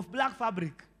 yards of black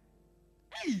fabric.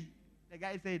 Hey! The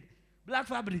guy said, black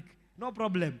fabric, no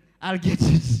problem. I'll get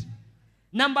it.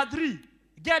 Number 3,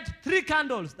 get 3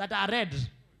 candles that are red.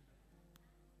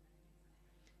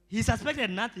 He suspected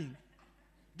nothing.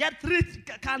 Get 3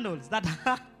 candles that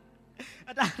are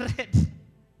red.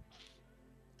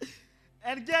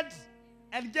 And get,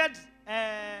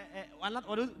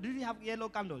 do you have yellow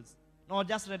candles? No,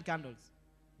 just red candles.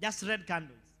 Just red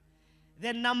candles.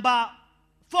 Then number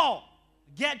 4,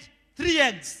 get 3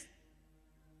 eggs.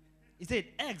 He said,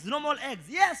 eggs, normal eggs.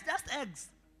 Yes, just eggs.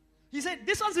 He said,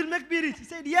 this ones will make me rich. He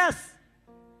said, yes.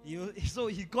 So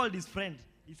he called his friend.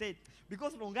 He said,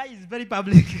 because Rongai is very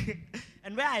public,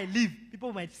 and where I live,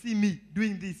 people might see me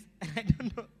doing this.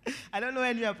 And I don't know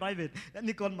anywhere private. Let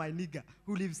me call my nigga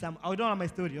who lives some. I don't know my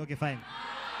story. Okay, fine.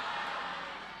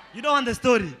 You don't want the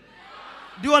story?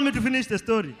 Do you want me to finish the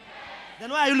story? Then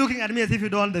why are you looking at me as if you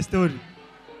don't want the story?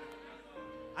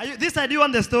 This side, do you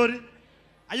want the story?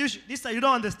 This side, you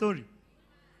don't want the story?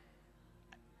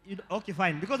 Okay,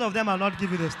 fine. Because of them, I'll not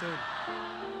give you the story.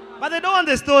 But they don't want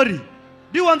the story.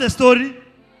 Do you want the story?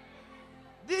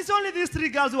 It's only these 3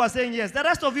 girls who are saying yes. The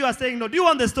rest of you are saying no. Do you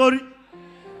want the story?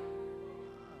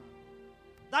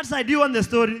 That side, do you want the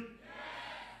story?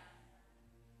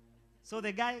 So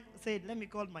the guy said, let me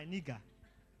call my nigger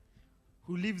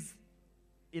who lives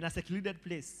in a secluded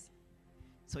place.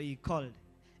 So he called.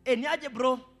 Hey, niaje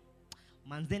bro.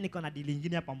 Manze niko na deal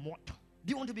ingine hapa moto.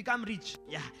 Do you want to become rich?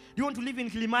 Yeah. Do you want to live in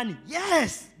Kilimani?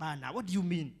 Yes. Bana, what do you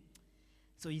mean?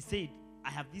 So he said, I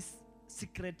have this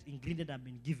secret ingredient I've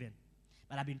been given,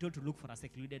 but I've been told to look for a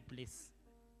secluded place.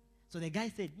 So the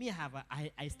guy said,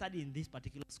 I study in this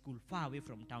particular school far away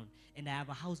from town, and I have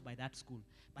a house by that school.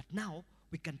 But now,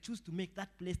 we can choose to make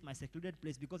that place my secluded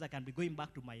place because I can be going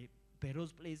back to my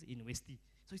Pero's place in Westie.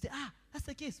 So he said, that's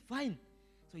the case, fine.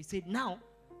 So he said, now,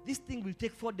 this thing will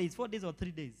take 4 days. 4 days or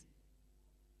 3 days?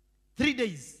 3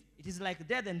 days. It is like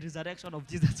death and resurrection of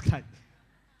Jesus Christ.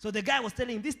 So the guy was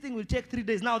telling him, this thing will take 3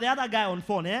 days. Now the other guy on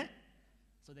phone,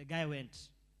 So the guy went.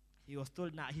 He was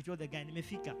told, he told the guy,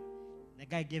 Nimefika. The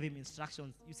guy gave him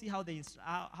instructions. You see how they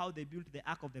built the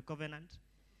Ark of the Covenant?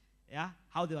 Yeah?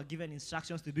 How they were given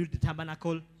instructions to build the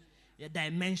tabernacle. Yeah,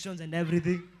 dimensions and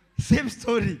everything. Same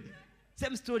story.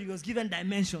 Same story. He was given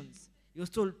dimensions. He was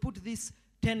told, put this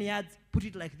 10 yards, put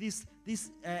it like this. This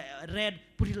red,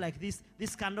 put it like this.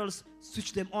 These candles,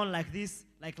 switch them on like this.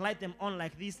 Like light them on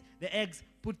like this. The eggs,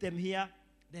 put them here.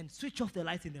 Then switch off the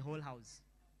lights in the whole house.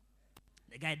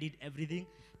 The guy did everything.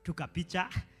 Took a picture.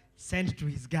 Sent to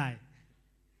his guy.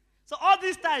 So all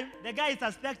this time, the guy is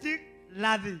suspecting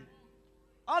nothing.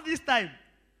 All this time,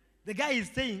 the guy is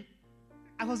saying,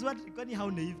 I was wondering how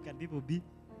naive can people be?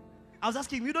 I was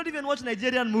asking, you don't even watch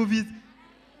Nigerian movies?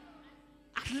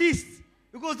 At least,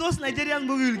 because those Nigerian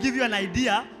movies will give you an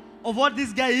idea of what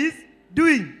this guy is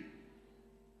doing.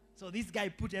 So this guy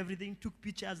put everything, took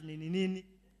pictures,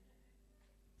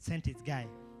 sent his guy.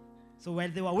 So while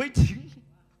they were waiting,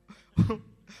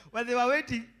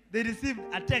 they received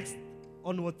a text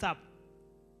on WhatsApp.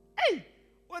 Hey,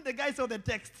 when the guy saw the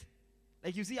text,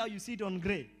 like you see how you see it on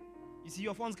gray. You see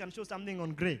your phones can show something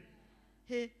on gray.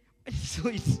 Hey, when he saw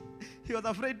it, he was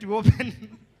afraid to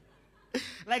open.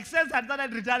 Like sense had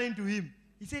started returning to him.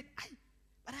 He said,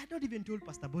 but I had not even told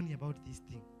Pastor Bonnie about this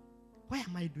thing. Why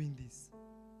am I doing this?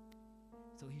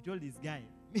 So he told this guy,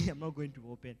 me, I'm not going to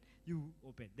open. You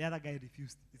open. The other guy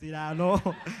refused. He said, no,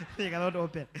 he cannot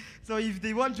open. So if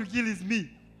they want to kill, it's me.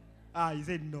 He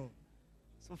said, no.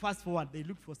 So fast forward, they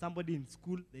looked for somebody in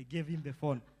school. They gave him the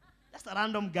phone. Just a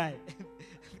random guy.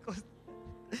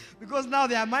 because now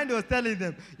their mind was telling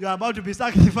them, you are about to be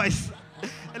sacrificed.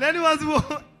 And anyone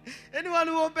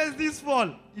who opens this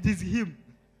phone, it is him.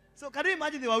 So can you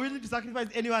imagine they were willing to sacrifice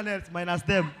anyone else minus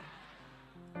them?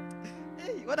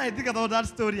 Hey, when I think about that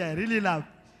story, I really laugh.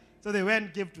 So they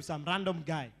went, gave to some random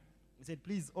guy. He said,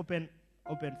 please open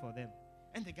for them.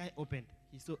 And the guy opened.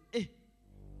 He saw,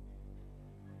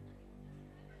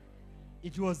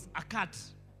 it was a cat.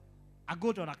 A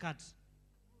goat or a cat.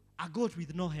 A goat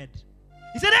with no head.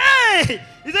 He said, hey!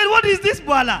 He said, what is this,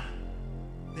 Boala?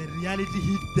 The reality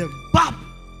hit them. Bap!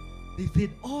 They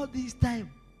said, all this time,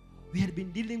 we had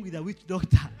been dealing with a witch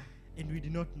doctor, and we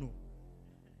did not know.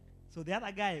 So the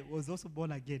other guy was also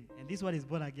born again, and this one is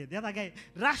born again. The other guy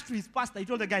rushed to his pastor. He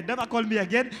told the guy, never call me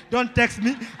again. Don't text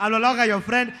me. I'm no longer your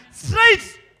friend.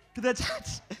 Straight to the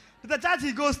church. To the church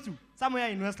he goes to, somewhere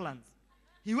in Westlands.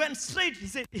 He went straight.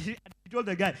 He told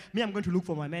the guy, me, I'm going to look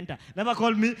for my mentor. Never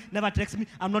call me, never text me.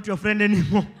 I'm not your friend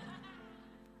anymore.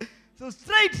 So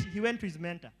straight, he went to his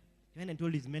mentor. He went and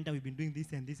told his mentor, we've been doing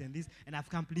this and this and this, and I've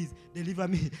come, please, deliver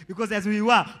me. Because as we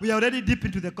are already deep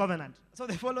into the covenant. So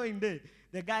the following day,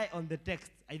 the guy on the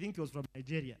text, I think he was from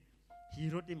Nigeria, he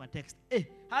wrote him a text. Hey,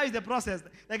 how is the process?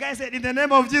 The guy said, in the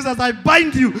name of Jesus, I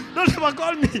bind you. Don't ever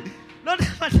call me. Don't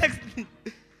ever text me.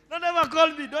 Don't ever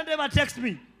call me. Don't ever text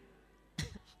me.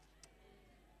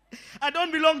 I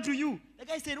don't belong to you. The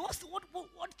guy said,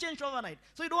 what changed overnight?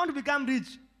 So you don't want to become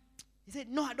rich? He said,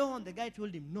 no, I don't want. The guy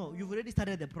told him, no, you've already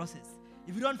started the process.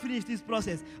 If you don't finish this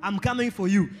process, I'm coming for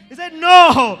you. He said,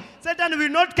 no, Satan will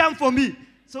not come for me.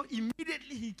 So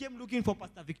immediately he came looking for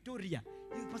Pastor Victoria.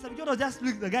 Pastor Victoria was just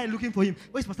the guy looking for him.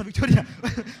 Where's Pastor Victoria?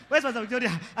 Where's Pastor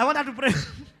Victoria? I want her to pray.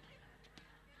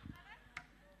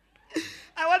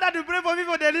 I want her to pray for me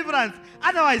for deliverance.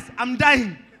 Otherwise, I'm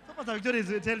dying. So Pastor Victoria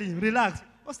is telling him, relax.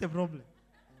 What's the problem?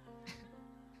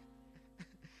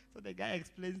 So the guy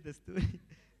explains the story.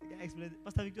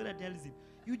 Pastor Victoria tells him,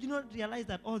 you do not realize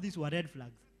that all these were red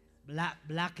flags.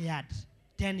 Black yard,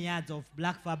 10 yards of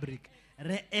black fabric,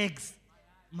 red eggs.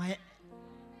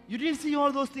 You didn't see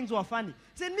all those things were funny.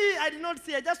 He said, me, I did not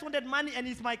see. I just wanted money, and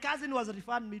it's my cousin who was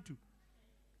referring me to.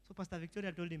 So Pastor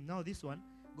Victoria told him, now this one,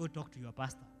 go talk to your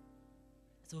pastor.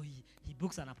 So he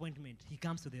books an appointment. He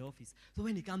comes to the office. So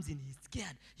when he comes in, he's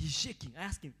scared. He's shaking. I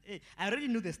asked him, hey, I already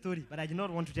knew the story, but I did not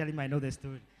want to tell him I know the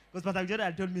story. Because Pastor Victoria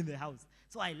had told me in the house.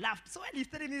 So I laughed. So when he's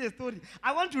telling me the story,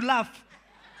 I want to laugh.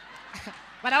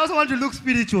 But I also want to look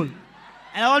spiritual.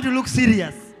 And I want to look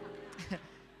serious.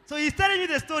 So he's telling me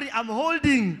the story. I'm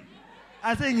holding.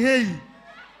 I'm saying, hey.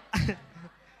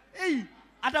 Hey.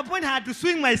 At a point, I had to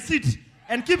swing my seat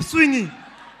and keep swinging.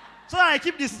 So that I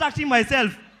keep distracting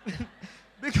myself.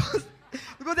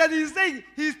 because as he's saying,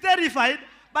 he's terrified.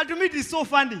 But to me, it is so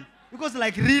funny. Because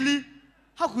like, really?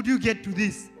 How could you get to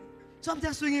this? So I'm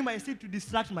just swinging my seat to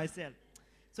distract myself.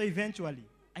 So eventually,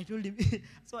 I told him,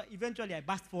 I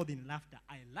burst forth in laughter.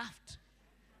 I laughed.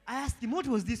 I asked him, what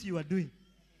was this you were doing?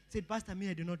 He said, Pastor, me,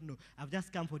 I do not know. I've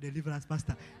just come for deliverance,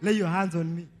 Pastor. Lay your hands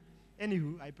on me.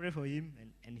 Anywho, I pray for him,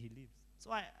 and he leaves.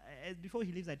 So before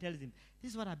he leaves, I tell him,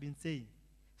 this is what I've been saying.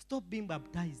 Stop being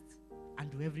baptized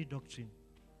unto every doctrine.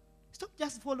 Stop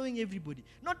just following everybody.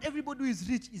 Not everybody who is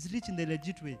rich in the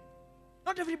legit way.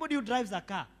 Not everybody who drives a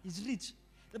car is rich.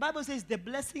 The Bible says, the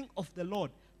blessing of the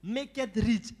Lord maketh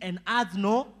rich and adds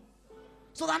no.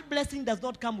 So that blessing does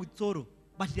not come with sorrow,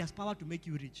 but it has power to make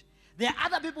you rich. There are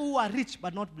other people who are rich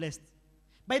but not blessed.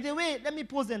 By the way, let me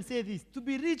pause and say this. To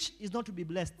be rich is not to be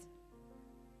blessed.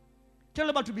 Tell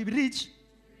about to be rich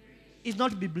is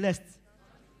not to be blessed.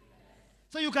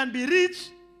 So you can be rich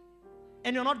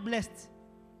and you're not blessed.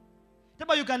 Tell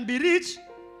about you can be rich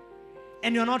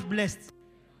and you're not blessed.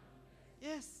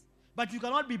 Yes. But you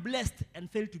cannot be blessed and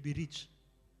fail to be rich.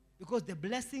 Because the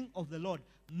blessing of the Lord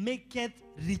maketh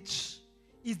rich.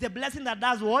 Is the blessing that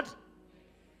does what?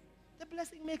 The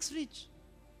blessing makes rich.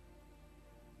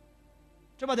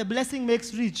 Tell about the blessing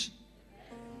makes rich.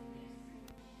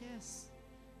 Yes.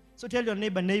 So tell your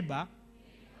neighbor,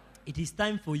 it is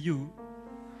time for you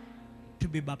to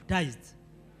be baptized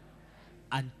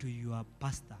unto your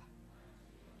pastor,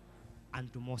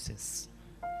 unto Moses.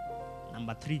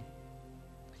 Number 3.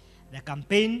 The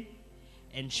campaign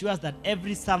ensures that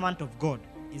every servant of God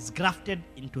is grafted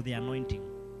into the anointing.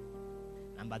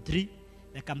 Number 3,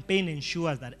 the campaign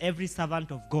ensures that every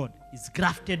servant of God is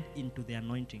grafted into the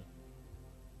anointing.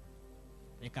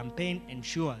 The campaign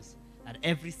ensures that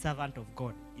every servant of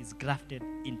God is grafted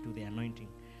into the anointing.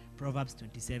 Proverbs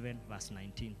 27, verse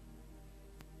 19.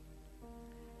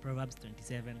 Proverbs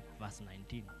 27, verse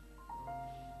 19.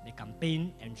 The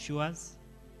campaign ensures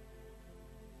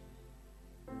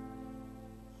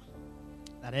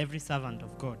that every servant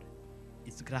of God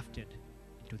is grafted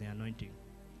into the anointing.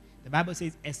 The Bible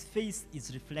says, as faith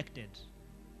is reflected.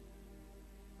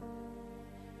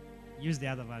 Use the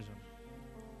other version.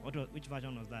 Which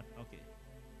version was that?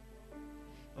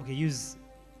 Okay, use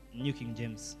New King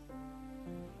James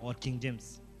or King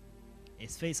James.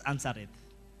 As faith answereth.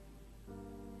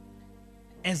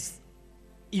 As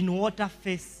in water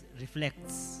faith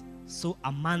reflects, so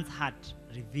a man's heart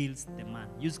reveals the man.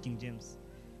 Use King James.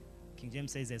 King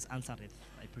James says, as answereth.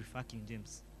 I prefer King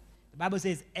James. The Bible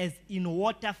says, as in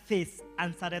water faith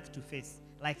answereth to faith.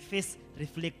 Like faith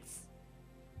reflects.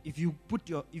 If you put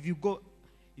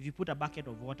a bucket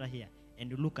of water here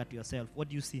and you look at yourself, what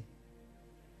do you see?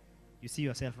 You see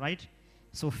yourself, right?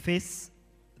 So faith,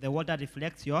 the water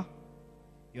reflects your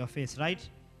face, right?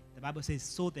 The Bible says,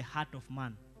 so the heart of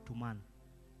man to man.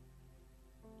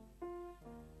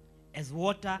 As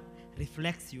water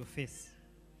reflects your face,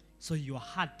 so your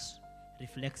heart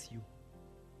reflects you.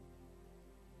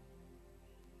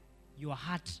 Your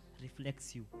heart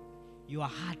reflects you. Your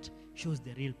heart shows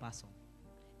the real person.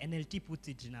 NLT puts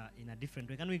it in a different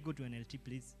way. Can we go to NLT,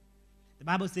 please? The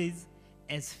Bible says,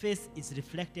 as face is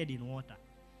reflected in water,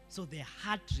 so the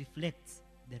heart reflects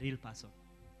the real person.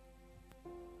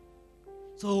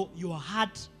 So your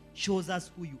heart shows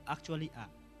us who you actually are.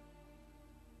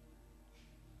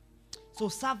 So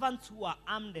servants who are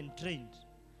armed and trained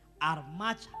are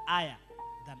much higher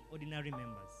than ordinary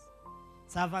members.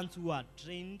 Servants who are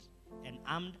trained and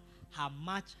armed are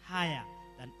much higher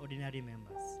than ordinary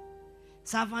members.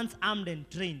 Servants armed and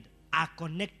trained are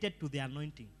connected to the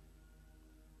anointing.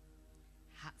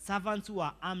 Servants who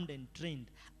are armed and trained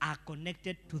are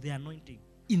connected to the anointing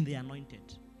in the anointed.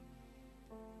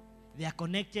 They are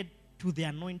connected to the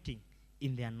anointing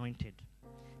in the anointed.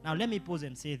 Now let me pause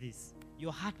and say this.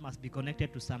 Your heart must be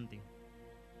connected to something.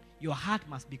 Your heart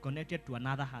must be connected to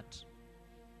another heart.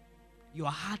 Your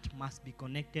heart must be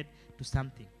connected to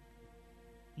something.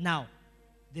 Now,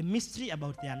 the mystery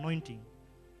about the anointing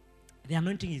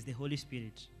is the Holy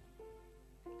Spirit.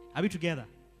 Are we together?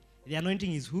 The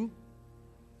anointing is who?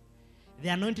 The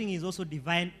anointing is also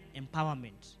divine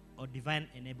empowerment or divine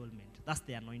enablement. That's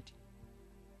the anointing.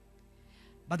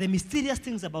 But the mysterious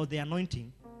things about the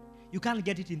anointing, you can't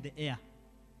get it in the air.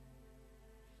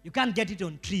 You can't get it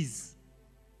on trees.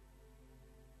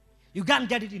 You can't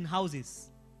get it in houses.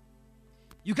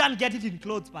 You can't get it in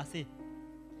clothes per se.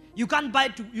 You can't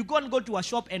go to a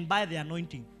shop and buy the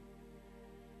anointing.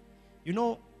 You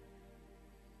know,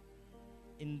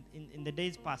 in the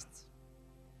days past,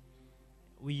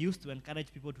 we used to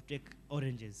encourage people to take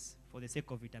oranges for the sake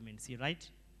of vitamin C, right?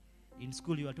 In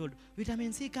school, you are told,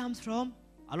 vitamin C comes from,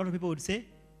 a lot of people would say,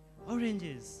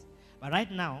 oranges. But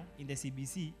right now, in the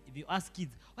CBC, if you ask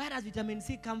kids, where does vitamin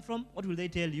C come from? What will they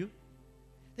tell you?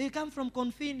 They come from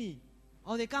confini,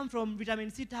 or they come from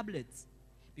vitamin C tablets.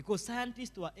 Because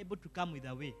scientists were able to come with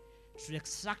a way to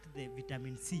extract the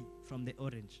vitamin C from the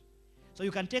orange. So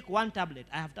you can take one tablet.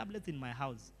 I have tablets in my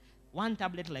house. One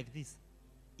tablet like this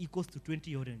equals to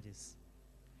 20 oranges.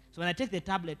 So when I take the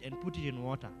tablet and put it in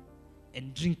water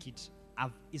and drink it,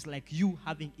 it's like you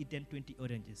having eaten 20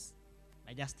 oranges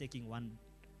by just taking one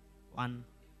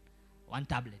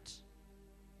tablet.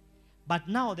 But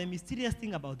now the mysterious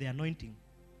thing about the anointing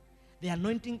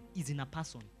is in a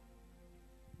person.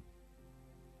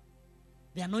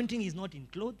 The anointing is not in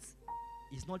clothes,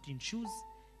 it's not in shoes,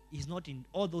 it's not in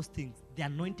all those things. The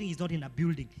anointing is not in a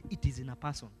building, it is in a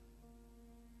person.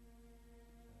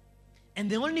 And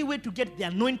the only way to get the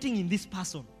anointing in this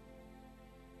person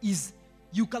is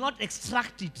you cannot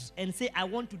extract it and say, I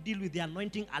want to deal with the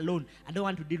anointing alone. I don't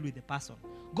want to deal with the person.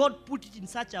 God put it in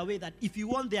such a way that if you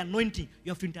want the anointing,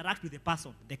 you have to interact with the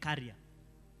person, the carrier,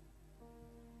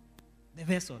 the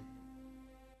vessel.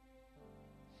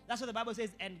 That's what the Bible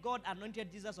says, and God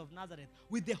anointed Jesus of Nazareth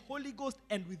with the Holy Ghost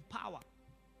and with power.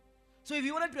 So if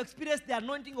you wanted to experience the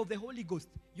anointing of the Holy Ghost,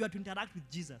 you have to interact with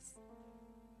Jesus.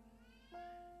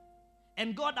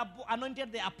 And God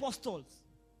anointed the apostles,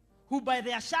 who by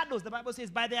their shadows, the Bible says,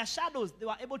 by their shadows, they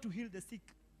were able to heal the sick.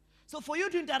 So for you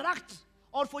to interact,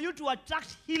 or for you to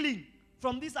attract healing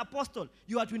from this apostle,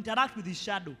 you have to interact with his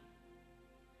shadow.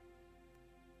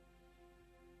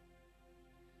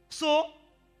 So,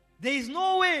 there is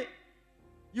no way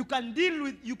you can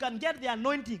get the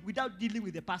anointing without dealing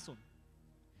with the person.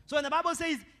 So when the Bible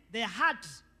says, their heart,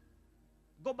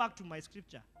 go back to my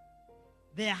scripture,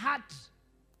 their heart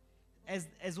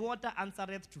as water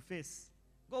answereth to face.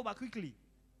 Go back quickly.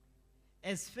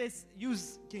 As face,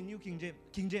 use King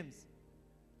James.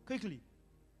 Quickly.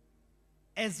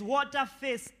 As water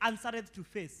face answereth to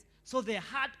face. So the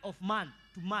heart of man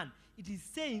to man. It is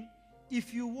saying,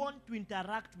 if you want to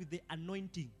interact with the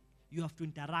anointing, you have to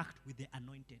interact with the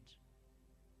anointed.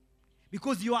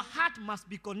 Because your heart must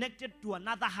be connected to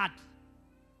another heart,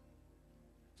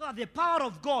 so that the power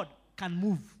of God can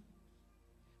move.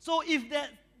 So if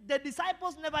the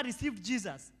disciples never received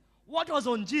Jesus, what was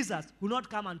on Jesus will not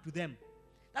come unto them.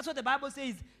 That's what the Bible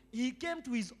says. He came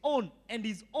to his own, and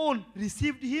his own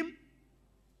received him.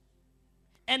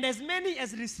 And as many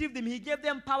as received him, he gave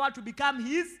them power to become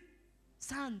his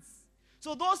sons.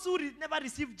 So those who never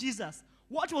received Jesus,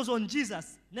 what was on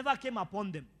Jesus never came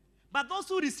upon them. But those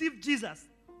who received Jesus,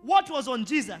 what was on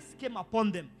Jesus came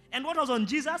upon them. And what was on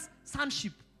Jesus?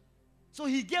 Sonship. So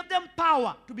he gave them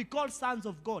power to be called sons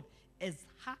of God.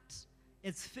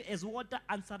 As water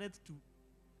answereth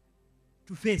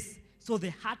to face, so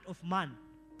the heart of man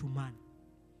to man.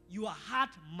 Your heart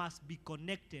must be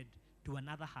connected to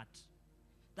another heart,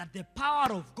 that the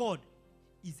power of God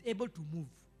is able to move.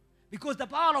 Because the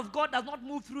power of God does not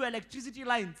move through electricity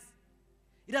lines.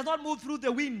 It does not move through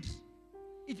the wind.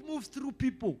 It moves through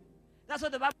people. That's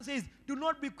what the Bible says. Do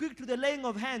not be quick to the laying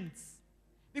of hands.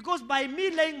 Because by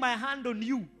me laying my hand on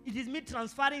you, it is me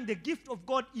transferring the gift of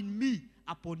God in me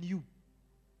upon you.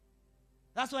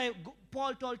 That's why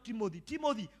Paul told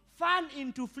Timothy, fan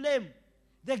into flame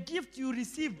the gift you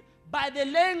received by the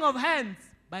laying of hands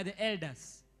by the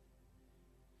elders.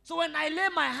 So when I lay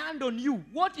my hand on you,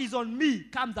 what is on me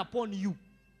comes upon you.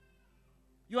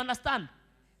 You understand?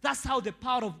 That's how the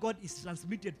power of God is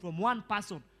transmitted from one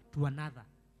person to another.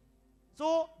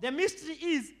 So the mystery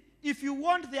is, if you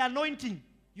want the anointing,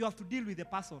 you have to deal with the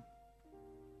person.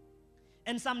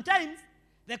 And sometimes,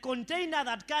 the container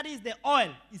that carries the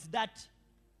oil is dirty.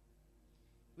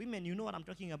 Women, you know what I'm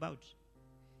talking about.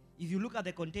 If you look at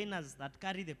the containers that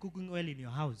carry the cooking oil in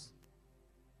your house,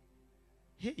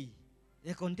 hey,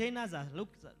 the containers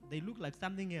they look like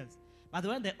something else. But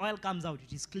when the oil comes out,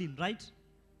 it is clean, right?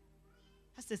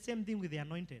 That's the same thing with the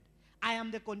anointed. I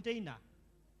am the container.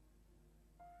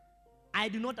 I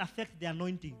do not affect the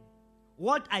anointing.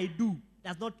 What I do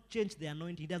does not change the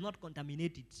anointing, does not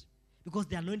contaminate it. Because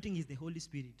the anointing is the Holy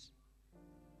Spirit.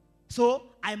 So,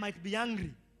 I might be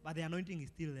angry, but the anointing is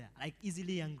still there. Like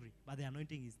easily angry, but the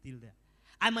anointing is still there.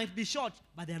 I might be short,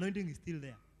 but the anointing is still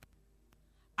there.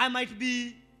 I might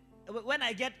be, when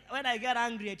I get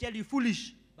angry, I tell you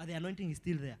foolish, but the anointing is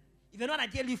still there. Even when I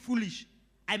tell you foolish,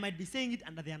 I might be saying it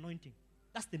under the anointing.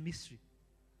 That's the mystery.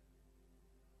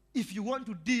 If you want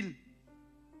to deal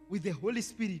with the Holy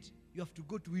Spirit, you have to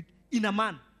go to it in a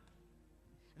man.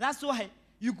 That's why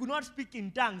you could not speak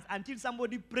in tongues until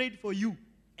somebody prayed for you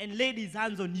and laid his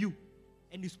hands on you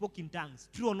and you spoke in tongues.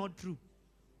 True or not true?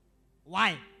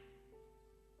 Why?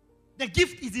 The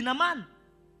gift is in a man.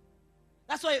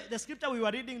 That's why the scripture we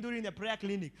were reading during the prayer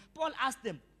clinic, Paul asked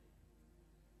them,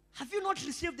 have you not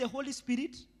received the Holy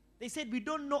Spirit? They said, we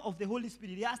don't know of the Holy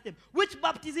Spirit. He asked them, which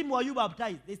baptism were you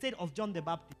baptized? They said, of John the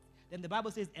Baptist. Then the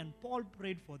Bible says, and Paul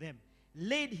prayed for them,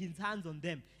 laid his hands on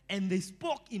them, and they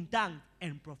spoke in tongues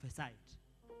and prophesied.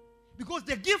 Because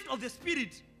the gift of the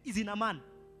Spirit is in a man.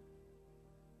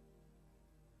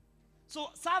 So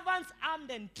servants armed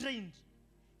and trained,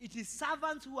 it is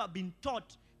servants who have been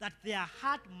taught that their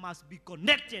heart must be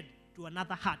connected to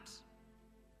another heart.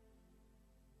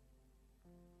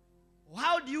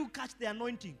 How do you catch the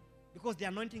anointing? Because the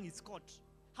anointing is caught.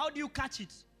 How do you catch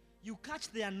it? You catch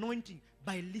the anointing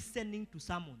by listening to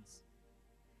sermons.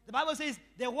 The Bible says,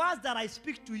 the words that I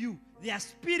speak to you, they are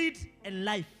spirit and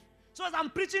life. So as I'm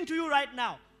preaching to you right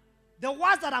now, the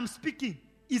words that I'm speaking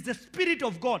is the Spirit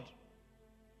of God.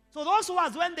 So those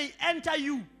words, when they enter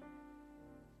you,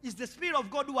 is the Spirit of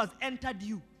God who has entered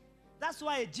you. That's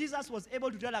why Jesus was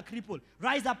able to tell a cripple,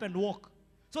 rise up and walk.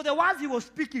 So the words he was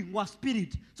speaking were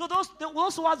spirit. So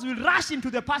those words will rush into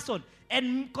the person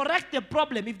and correct the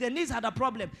problem. If the knees had a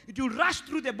problem, it will rush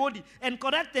through the body and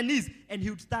correct the knees, and he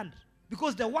would stand.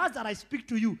 Because the words that I speak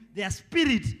to you, they are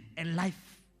spirit and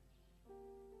life.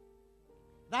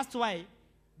 That's why,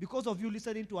 because of you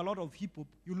listening to a lot of hip-hop,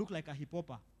 you look like a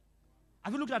hip-hopper.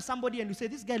 Have you looked at somebody and you say,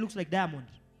 this guy looks like Diamond?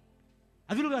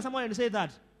 Have you looked at someone and you say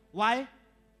that? Why?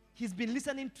 He's been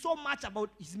listening so much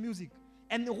about his music.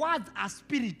 And the words are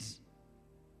spirit.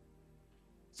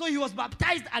 So he was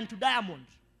baptized unto Diamond.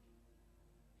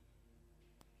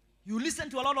 You listen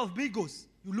to a lot of Bigos,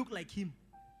 you look like him.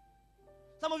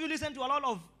 Some of you listen to a lot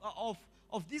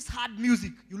of this hard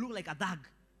music, you look like a thug.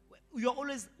 You're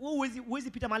always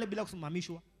pita mahali bila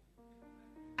kusimamishwa.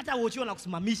 Hata wochiwa na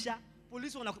kusimamisha,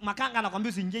 polisi makanga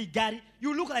anakuambia usiingie gari,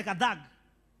 you look like a thug.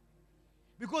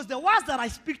 Because the words that I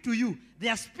speak to you, they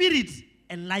are spirit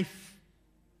and life.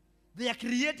 They are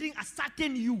creating a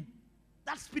certain you.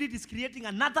 That spirit is creating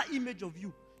another image of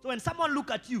you. So when someone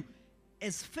look at you,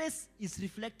 his face is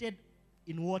reflected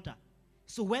in water.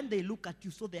 So when they look at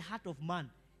you, so the heart of man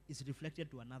is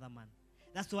reflected to another man.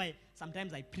 That's why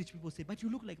sometimes I preach, people say, but you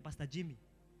look like Pastor Jimmy.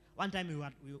 One time we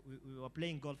were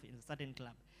playing golf in a certain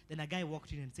club. Then a guy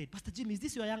walked in and said, Pastor Jimmy, is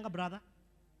this your younger brother?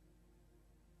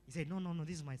 He said, no,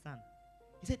 this is my son.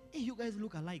 He said, hey, you guys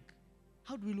look alike.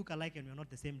 How do we look alike and we're not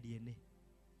the same DNA?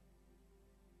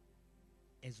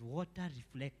 As water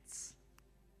reflects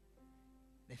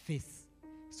the face,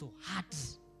 so heart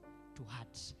to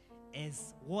heart.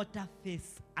 As water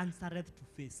face answereth to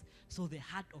face, so the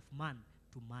heart of man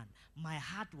to man. My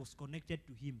heart was connected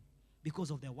to him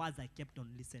because of the words I kept on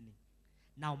listening.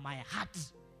 Now my heart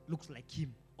looks like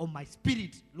him, or my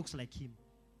spirit looks like him.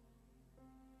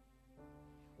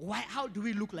 Why? How do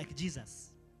we look like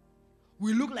Jesus?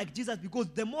 We look like Jesus because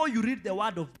the more you read the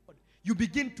word of God, you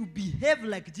begin to behave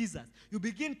like Jesus. You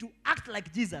begin to act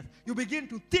like Jesus. You begin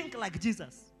to think like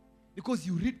Jesus because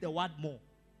you read the word more.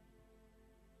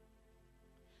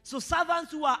 So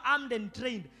servants who are armed and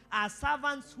trained are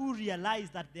servants who realize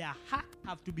that their heart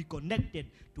have to be connected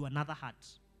to another heart.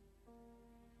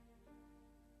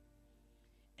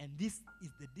 And this is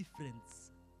the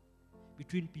difference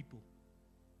between people.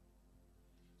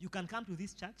 You can come to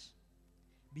this church,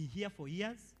 be here for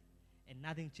years, and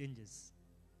nothing changes.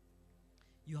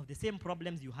 You have the same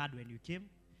problems you had when you came.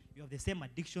 You have the same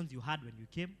addictions you had when you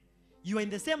came. You are in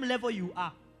the same level you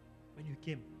are when you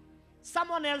came.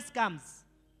 Someone else comes,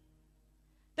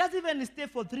 doesn't even stay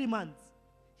for 3 months.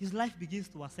 His life begins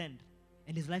to ascend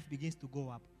and his life begins to go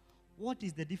up. What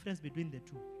is the difference between the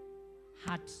two?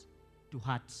 Heart to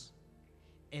heart.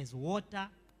 As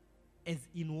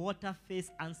in water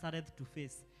face answereth to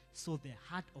face, so the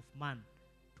heart of man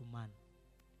to man.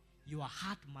 Your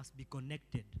heart must be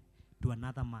connected to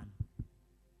another man.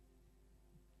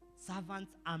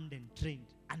 Servants armed and trained.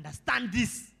 Understand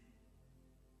this.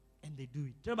 And they do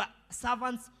it. Remember,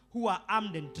 servants who are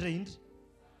armed and trained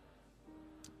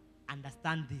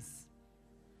understand this.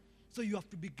 So you have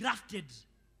to be grafted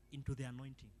into the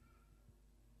anointing.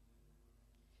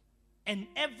 And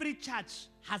every church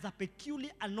has a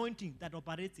peculiar anointing that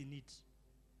operates in it.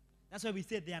 That's why we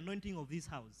say the anointing of this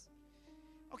house.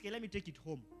 Okay, let me take it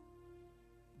home.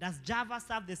 Does Java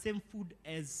serve the same food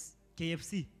as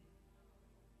KFC?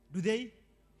 Do they?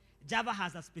 Java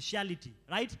has a speciality,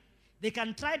 right? They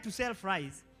can try to sell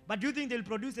fries, but do you think they'll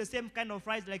produce the same kind of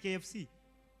fries like KFC?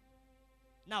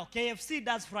 Now, KFC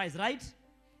does fries, right?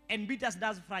 And Bitters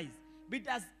does fries.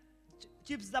 Bitters,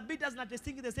 chips za Bitters na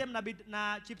tasting the same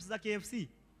na chips za KFC.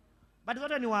 But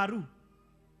what ni waru?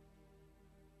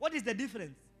 What is the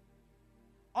difference?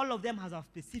 All of them has a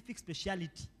specific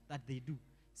speciality that they do.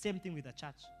 Same thing with the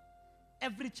church.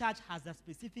 Every church has a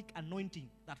specific anointing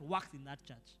that works in that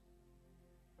church.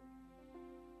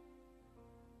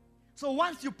 So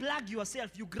once you plug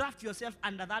yourself, you graft yourself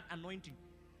under that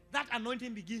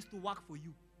anointing begins to work for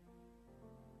you.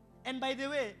 And by the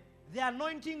way, the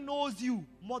anointing knows you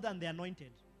more than the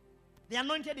anointed. The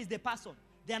anointed is the person.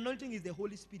 The anointing is the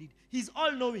Holy Spirit. He's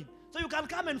all-knowing. So you can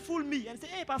come and fool me and say,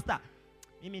 hey, pastor,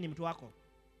 mimi ni mtu wako.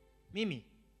 Mimi,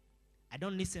 I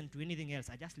don't listen to anything else.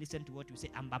 I just listen to what you say.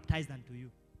 I'm baptized unto you.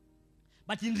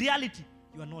 But in reality,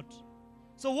 you are not.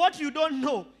 So what you don't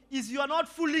know is you are not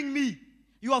fooling me.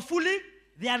 You are fooling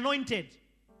the anointed.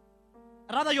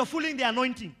 Rather, you're fooling the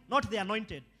anointing, not the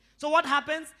anointed. So what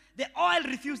happens? The oil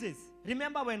refuses.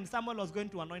 Remember when Samuel was going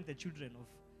to anoint the children of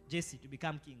Jesse to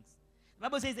become kings? The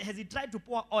Bible says, as he tried to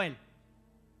pour oil,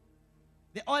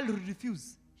 the oil will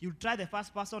refuse. He will try the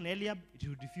first person, Eliab, it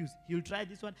will refuse. He will try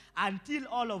this one until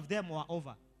all of them were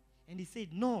over. And he said,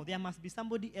 no, there must be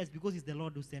somebody else because it's the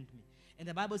Lord who sent me. And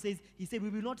the Bible says, he said, we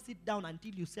will not sit down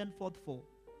until you send forth for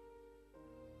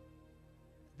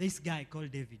this guy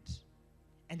called David.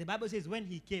 And the Bible says when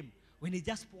he came, when he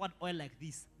just poured oil like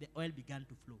this, the oil began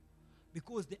to flow.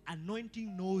 Because the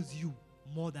anointing knows you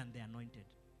more than the anointed.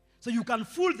 So you can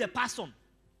fool the person,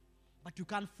 but you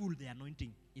can't fool the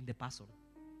anointing in the person.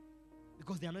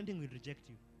 Because the anointing will reject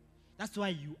you. That's why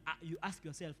you ask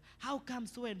yourself, how come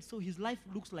so and so his life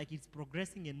looks like it's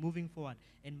progressing and moving forward,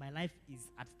 and my life is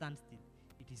at standstill?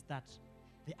 It is that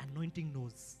the anointing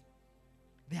knows.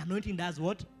 The anointing does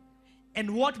what?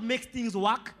 And what makes things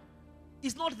work?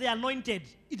 It's not the anointed.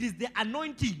 It is the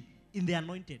anointing in the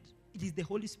anointed. It is the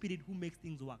Holy Spirit who makes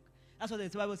things work. That's what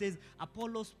the Bible says.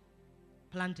 Apollos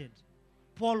planted,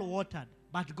 Paul watered,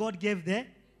 but God gave the.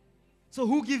 So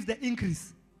who gives the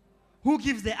increase? Who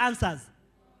gives the answers?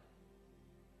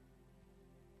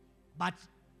 But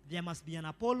there must be an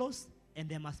Apollos and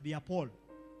there must be a Paul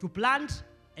to plant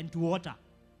and to water.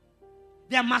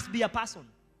 There must be a person.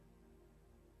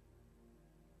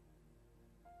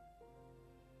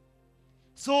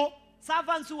 So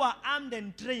servants who are armed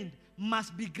and trained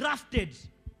must be grafted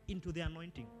into the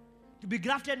anointing. To be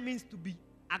grafted means to be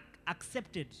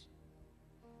accepted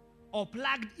or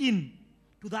plugged in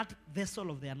to that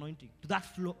vessel of the anointing, to that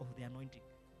flow of the anointing.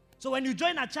 So when you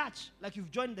join a church, like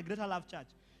you've joined the Greater Love Church,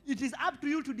 it is up to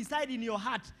you to decide in your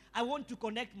heart, I want to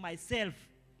connect myself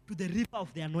to the river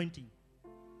of the anointing.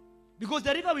 Because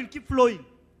the river will keep flowing.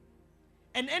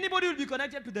 And anybody who will be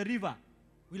connected to the river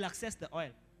will access the oil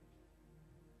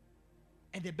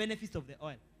and the benefits of the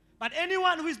oil. But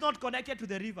anyone who is not connected to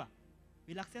the river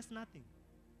will access nothing.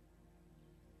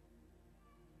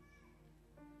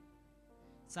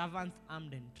 Servants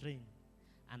armed and trained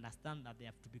understand that they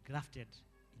have to be grafted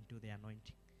into the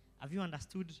anointing. Have you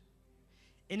understood?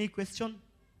 Any question?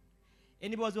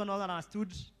 Anybody who has not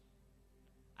understood?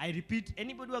 I repeat.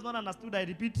 Anybody who has not understood, I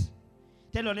repeat.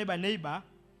 Tell your neighbor,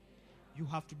 you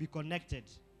have to be connected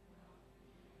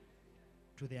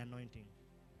to the anointing.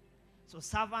 So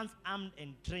servants armed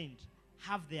and trained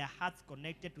have their hearts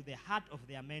connected to the heart of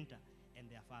their mentor and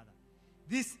their father.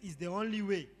 This is the only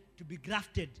way to be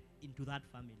grafted into that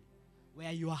family,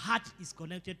 where your heart is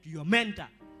connected to your mentor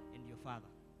and your father.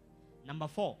 Number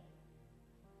 4,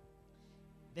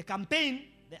 the campaign,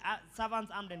 the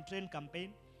Servants Armed and Trained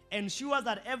campaign, ensures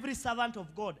that every servant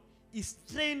of God is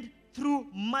trained through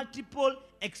multiple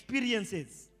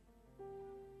experiences.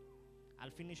 I'll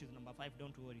finish with number 5,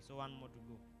 don't worry, so one more to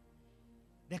go.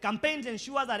 The campaign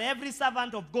ensures that every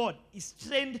servant of God is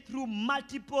trained through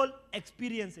multiple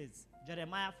experiences.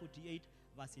 Jeremiah 48,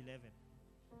 verse 11.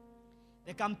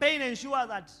 The campaign ensures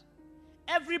that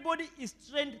everybody is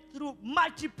trained through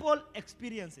multiple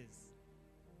experiences.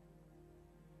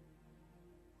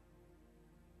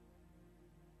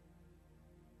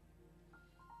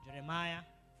 Jeremiah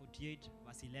 48,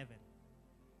 verse 11.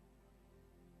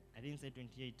 I didn't say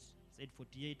 28. I said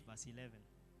 48, verse 11.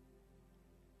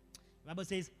 The Bible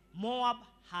says, Moab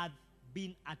hath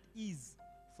been at ease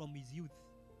from his youth,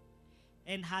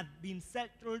 and hath been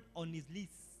settled on his lease,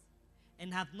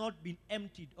 and hath not been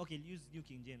emptied. Okay, use New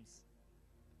King James,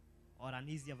 or an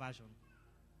easier version.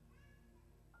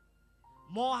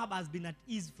 Moab has been at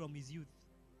ease from his youth.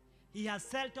 He has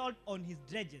settled on his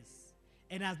dredges,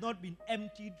 and has not been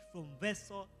emptied from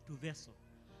vessel to vessel,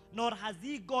 nor has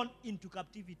he gone into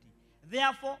captivity.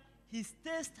 Therefore, his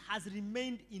taste has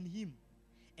remained in him,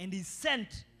 and his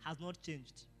scent has not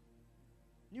changed.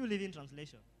 New Living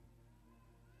Translation.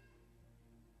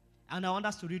 And I want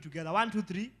us to read together. 1, 2,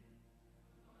 3.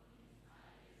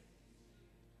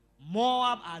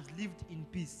 Moab has lived in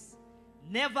peace,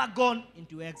 never gone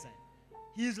into exile.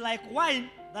 He is like wine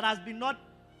that has been not...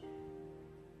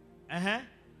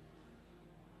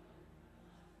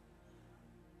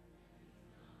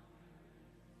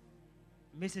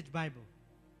 Message Bible.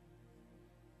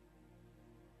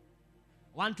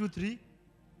 1, 2, 3.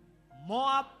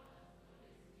 Moab,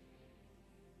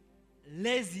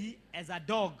 lazy as a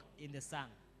dog in the sun,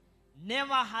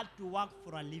 never had to work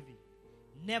for a living,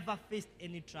 never faced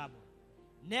any trouble,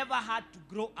 never had to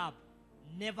grow up,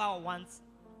 never once.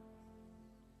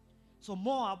 So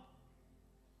Moab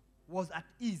was at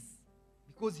ease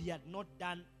because he had not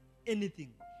done anything.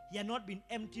 He had not been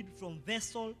emptied from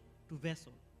vessel to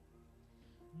vessel.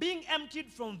 Being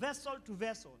emptied from vessel to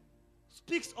vessel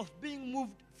speaks of being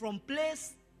moved from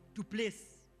place to place.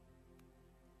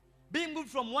 Being moved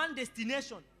from one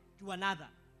destination to another.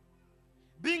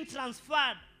 Being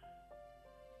transferred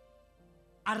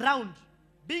around.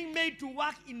 Being made to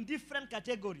work in different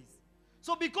categories.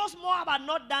 So because Moab had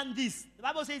not done this, the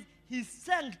Bible says his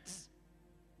scent,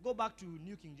 go back to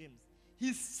New King James,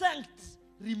 his scent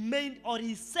remained, or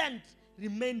his scent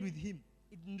remained with him.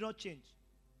 It did not change.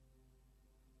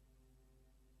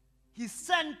 His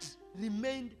scent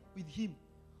remained with him.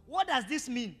 What does this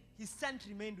mean? His scent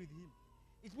remained with him.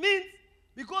 It means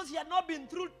because he had not been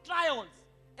through trials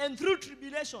and through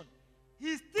tribulation,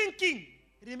 his thinking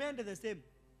remained the same.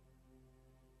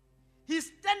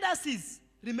 His tendencies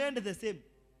remained the same.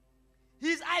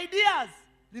 His ideas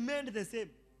remained the same.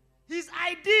 His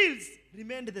ideals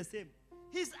remained the same.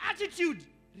 His attitude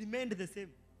remained the same.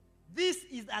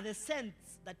 These are the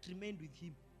scents that remained with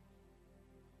him.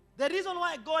 The reason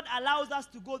why God allows us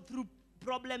to go through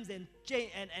problems and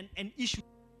issues,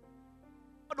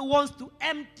 God wants to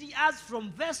empty us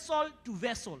from vessel to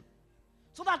vessel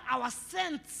so that our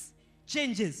sense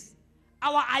changes,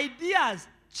 our ideas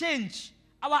change,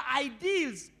 our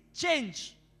ideals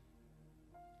change,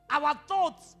 our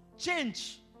thoughts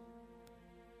change.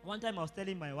 One time I was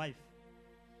telling my wife,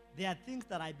 there are things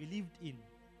that I believed in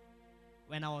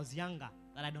when I was younger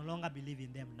that I no longer believe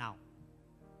in them now.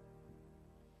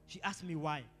 She asked me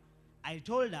why. I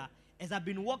told her, as I've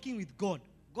been walking with God,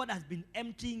 God has been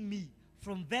emptying me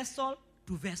from vessel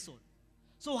to vessel.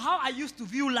 So how I used to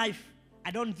view life,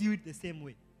 I don't view it the same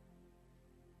way.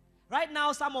 Right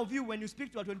now, some of you, when you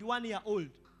speak to a 21-year-old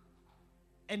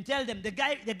and tell them, the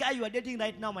guy you are dating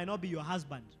right now might not be your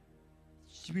husband,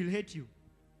 she will hate you.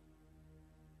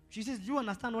 She says, do you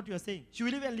understand what you're saying? She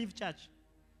will even leave church.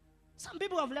 Some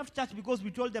people have left church because we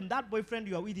told them that boyfriend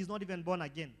you are with is not even born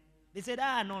again. They said,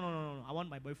 no, I want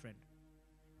my boyfriend.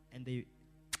 And they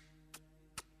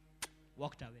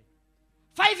walked away.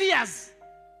 5 years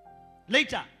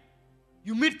later,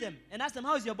 you meet them and ask them,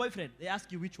 how is your boyfriend? They ask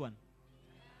you which one.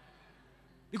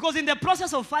 Because in the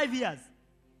process of 5 years,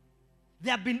 they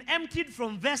have been emptied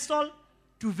from vessel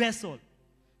to vessel.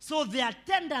 So their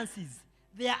tendencies,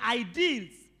 their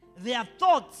ideals, their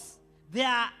thoughts,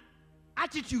 their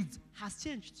attitudes has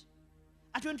changed.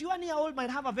 A 21-year-old might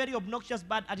have a very obnoxious,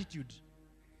 bad attitude.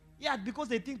 Yeah, because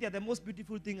they think they're the most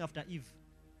beautiful thing after Eve.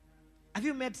 Have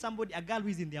you met somebody, a girl who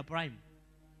is in their prime?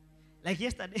 Like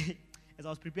yesterday, as I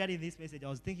was preparing this message, I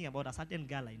was thinking about a certain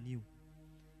girl I knew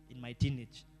in my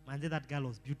teenage. Man, that girl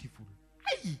was beautiful.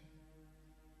 Aye!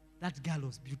 That girl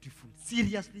was beautiful.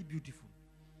 Seriously beautiful.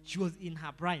 She was in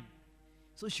her prime.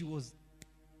 So she was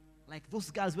like those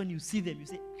girls, when you see them, you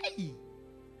say, hey!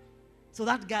 So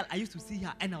that girl, I used to see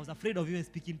her, and I was afraid of even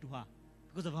speaking to her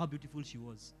because of how beautiful she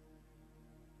was.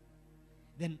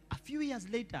 Then a few years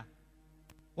later,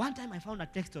 one time I found a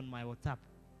text on my WhatsApp.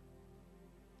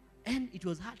 And it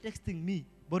was her texting me,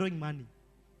 borrowing money.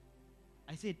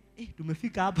 I said, hey,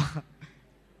 tumefika hapa.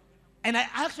 And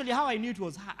how I knew it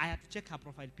was her, I had to check her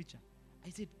profile picture. I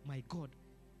said, my God,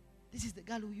 this is the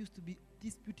girl who used to be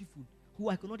this beautiful, who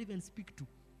I could not even speak to.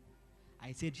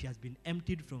 I said she has been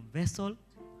emptied from vessel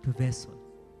to vessel.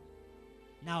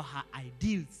 Now her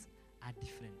ideals are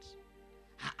different.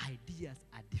 Her ideas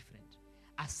are different.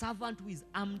 A servant who is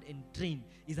armed and trained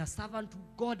is a servant who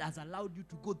God has allowed you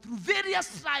to go through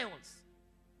various trials.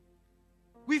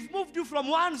 We've moved you from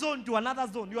one zone to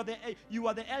another zone. You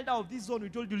are the elder of this zone. We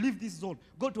told you, leave this zone.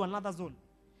 Go to another zone.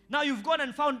 Now you've gone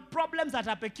and found problems that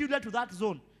are peculiar to that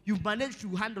zone. You've managed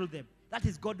to handle them. That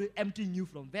is God emptying you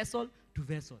from vessel to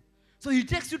vessel. So he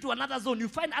takes you to another zone. You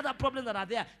find other problems that are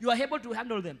there. You are able to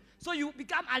handle them. So you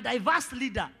become a diverse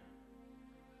leader.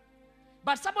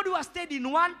 But somebody who has stayed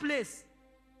in one place.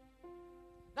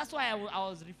 That's why I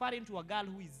was referring to a girl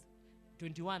who is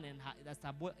 21 and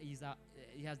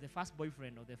he has the first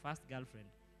boyfriend or the first girlfriend.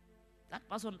 That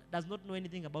person does not know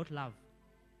anything about love.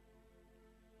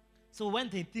 So when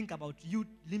they think about you,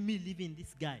 me leaving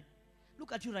this guy,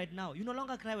 look at you right now. You no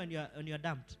longer cry when you're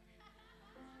dumped.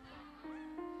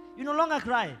 You no longer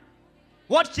cry.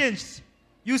 What changed?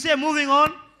 You say moving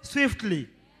on swiftly.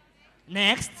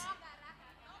 Next.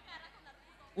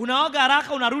 Unaoga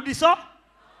haraka unarudi so?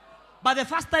 But the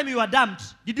first time you were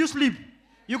dumped, did you sleep?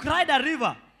 You cried a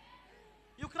river.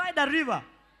 You cried a river.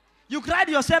 You cried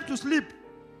yourself to sleep.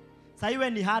 Sasa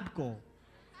iwe ni hardcore.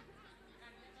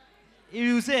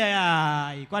 You say,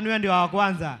 kwani wewe ndio wa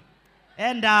kwanza?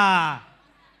 Enda.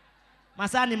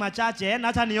 Masaa ni machache,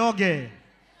 acha nioge.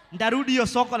 Nitarudi hiyo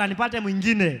soko na nipate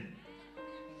mwingine.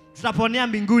 Tutaponea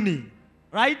mbinguni.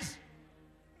 Right?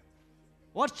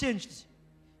 What changed?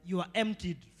 You are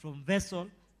emptied from vessel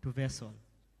to vessel.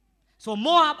 So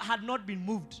Moab had not been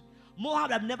moved.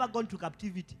 Moab had never gone to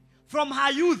captivity. From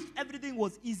her youth, everything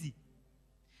was easy.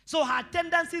 So her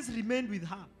tendencies remained with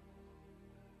her.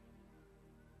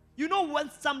 You know, when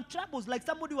some troubles, like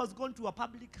somebody was going to a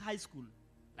public high school,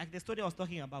 like the story I was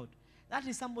talking about, that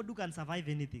is somebody who can survive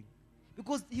anything.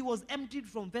 Because he was emptied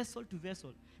from vessel to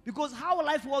vessel. Because how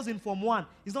life was in Form 1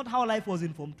 is not how life was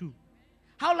in Form 2.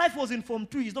 How life was in Form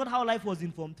 2 is not how life was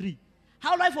in Form 3.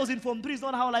 How life was in Form 3 is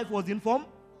not how life was in Form.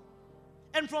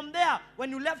 And from there, when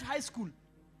you left high school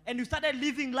and you started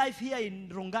living life here in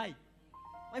Rongai,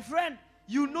 my friend,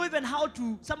 you know even how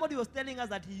to, somebody was telling us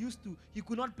that he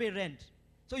could not pay rent.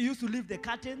 So he used to leave the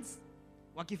curtains,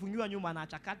 wakifungiwa nyumba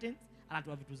anaacha curtains,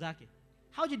 anatoa vitu zake.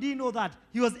 How did he know that?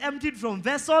 He was emptied from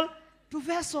vessel to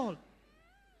vessel.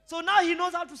 So now he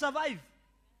knows how to survive.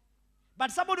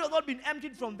 But somebody who has not been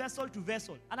emptied from vessel to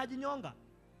vessel, anajinyonga.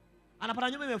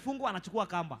 Anapata nyumba imefungwa, anachukua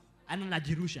kamba,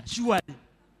 anajirusha. Surely.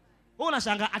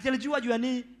 Unashanga atelijua juu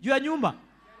ni juu ya nyumba.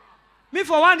 Me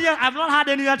for 1 year I've not had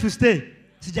anywhere to stay.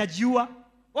 Sijajua.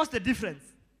 What's the difference?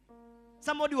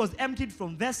 Somebody was emptied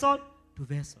from vessel to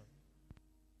vessel.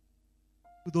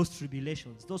 To those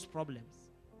tribulations, those problems.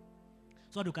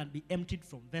 So that you can be emptied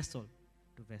from vessel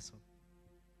to vessel.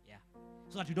 Yeah.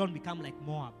 So that you don't become like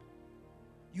Moab.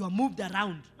 You are moved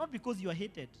around, not because you are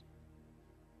hated.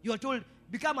 You are told,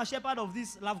 become a shepherd of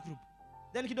this love group.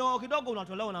 Then kidogo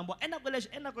unatolewa unaambiwa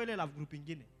enda kwa ile love group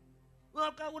ingine.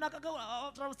 After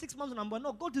 6 months unaambiwa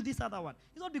no, go to this other one.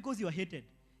 It's not because you are hated.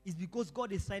 It's because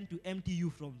God is trying to empty you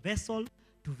from vessel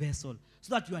to vessel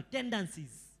so that your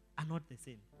tendencies are not the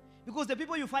same. Because the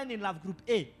people you find in love group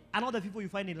A are not the people you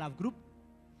find in love group.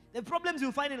 The problems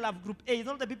you find in love group A is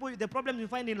not the problems you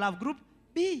find in love group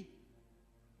B.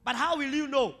 But how will you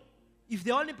know if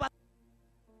the only person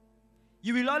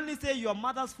you will only say your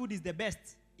mother's food is the best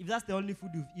if that's the only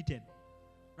food you've eaten.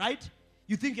 Right?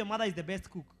 You think your mother is the best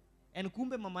cook. And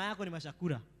kumbe mama yako ni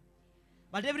mashakura.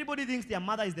 But everybody thinks their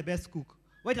mother is the best cook.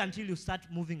 Wait until you start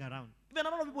moving around. Even a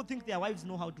lot of people think their wives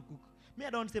know how to cook. Me,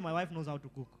 I don't say my wife knows how to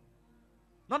cook.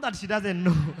 Not that she doesn't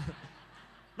know.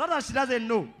 Not that she doesn't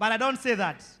know, but I don't say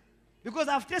that. Because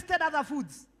I've tasted other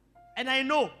foods. And I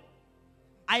know,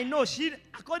 she,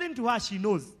 according to her, she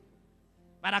knows.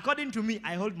 But according to me,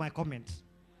 I hold my comment.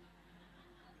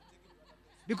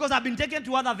 Because I've been taken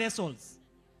to other vessels.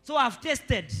 So I've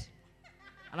tasted.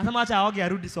 Anasema acha aoge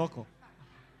arudi soko.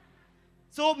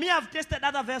 So me, I've tasted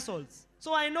other vessels.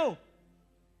 So I know.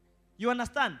 You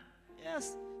understand?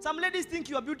 Yes. Some ladies think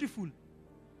you are beautiful.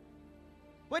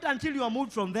 Wait until you are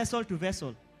moved from vessel to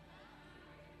vessel.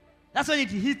 That's when it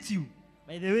hits you.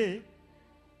 By the way,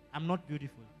 I'm not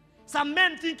beautiful. Some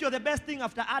men think you're the best thing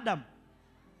after Adam.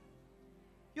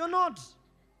 You're not.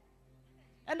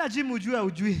 Enda gym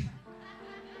ujue.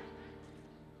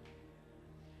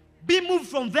 Be moved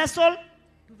from vessel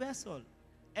to vessel.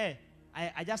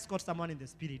 I just caught someone in the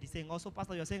spirit. He's saying, also,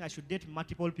 Pastor, you're saying I should date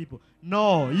multiple people.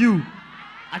 No, you.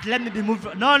 Let me be moved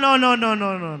from...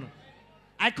 No.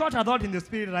 I caught a thought in the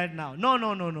spirit right now. No.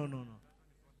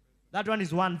 That one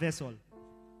is one vessel.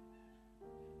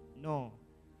 No.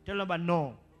 Tell them about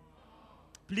no.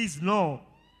 Please, no.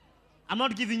 I'm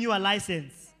not giving you a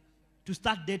license to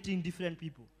start dating different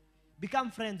people. Become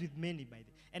friends with many,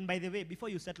 and by the way, before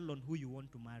you settle on who you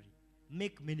want to marry,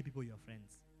 make many people your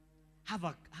friends. Have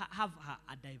a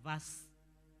diverse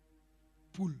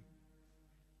pool.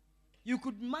 You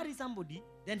could marry somebody,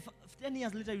 then 10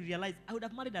 years later you realize, I would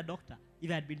have married a doctor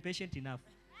if I had been patient enough.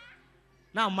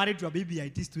 Now I'm married to a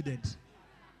BBIT student.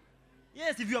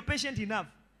 Yes, if you're patient enough.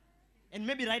 And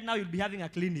maybe right now you'll be having a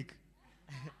clinic.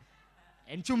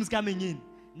 And Chum's coming in.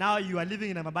 Now you are living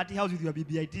in a Bahati house with your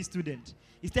BBIT student.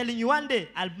 He's telling you, one day,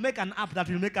 I'll make an app that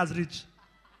will make us rich.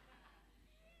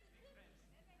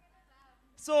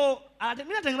 So,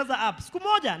 natengeneza app. Siku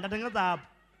moja, natengeneza app.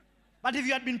 But if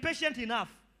you had been patient enough,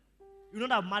 you would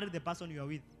not have married the person you are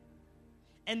with.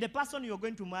 And the person you are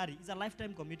going to marry is a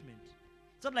lifetime commitment.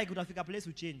 It's not like utafika place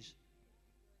to change.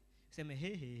 You say,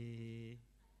 hey,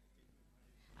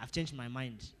 I've changed my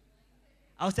mind.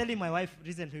 I was telling my wife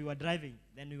recently, we were driving,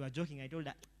 then we were joking. I told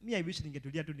her, me, I wish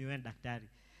ningetulia tu niwe daktari.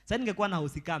 Sasa ningekuwa na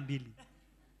husika mbili.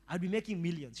 I'd be making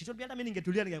millions. She told me, hata mimi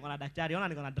ningetulia ningekuwa na daktari. Ona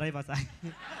niko na driver sasa.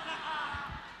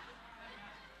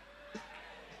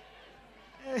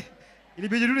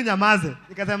 Ilibidi tu nyamaze.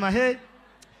 Nikasema, hey,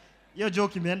 your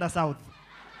joke imeenda south.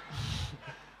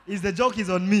 The joke is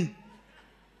on me.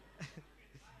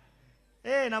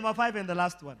 Hey, number 5 and the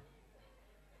last one.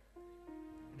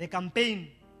 The campaign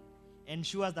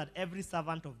ensures that every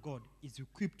servant of God is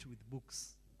equipped with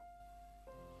books.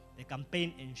 The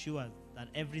campaign ensures that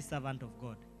every servant of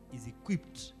God is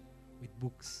equipped with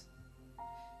books.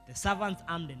 The servants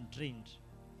armed and trained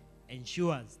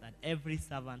ensures that every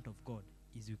servant of God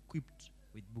is equipped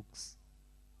with books.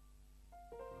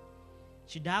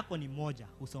 Shida yako ni moja,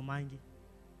 husomangi.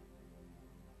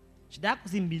 Shida yako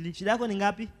si mbili, shida yako ni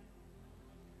ngapi?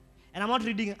 And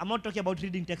I'm not talking about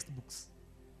reading textbooks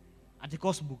at a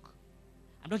course book.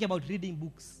 I'm talking about reading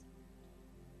books.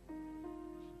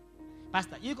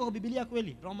 Pastor, you go Biblia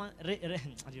kweli?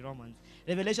 Romans.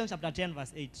 Revelation chapter 10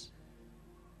 verse 8.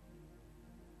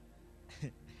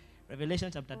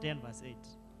 Revelation chapter 10 verse 8.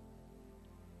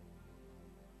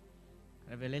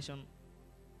 Revelation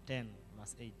 10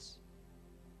 verse 8.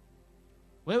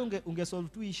 Wewe ungesolve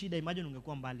tu hii shida, imagine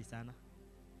ungekuwa mbali sana.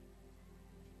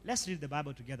 Let's read the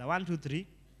Bible together. 1, 2, 3.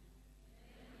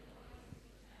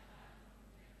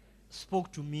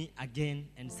 Spoke to me again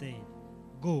and said,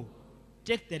 go,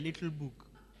 take the little book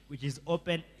which is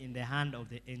open in the hand of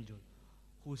the angel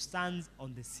who stands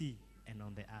on the sea and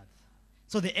on the earth.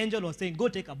 So the angel was saying, go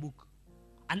take a book.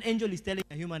 An angel is telling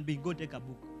a human being, go take a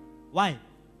book. Why?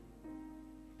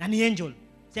 An angel.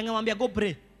 Siangamwambia, go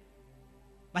pray.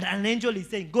 But an angel is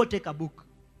saying, go take a book.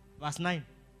 Verse 9.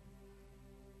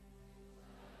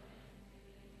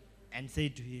 And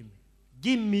said to him,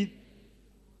 give me,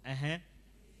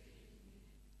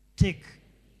 take,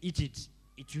 eat it.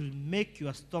 It will make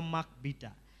your stomach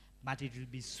bitter, but it will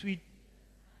be sweet.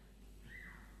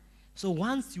 So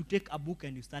once you take a book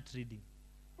and you start reading,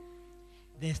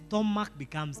 the stomach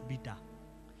becomes bitter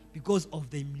because of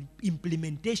the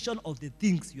implementation of the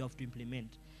things you have to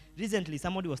implement. Recently,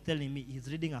 somebody was telling me he's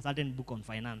reading a certain book on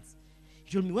finance.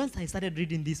 He told me, once I started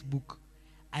reading this book,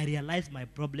 I realized my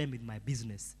problem with my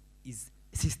business is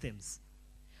systems.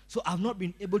 So I've not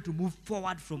been able to move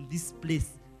forward from this place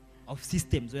of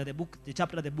systems, where the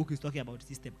chapter of the book is talking about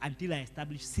system, until I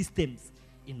establish systems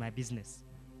in my business.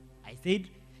 I said,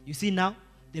 you see now,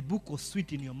 the book was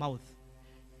sweet in your mouth.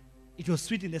 It was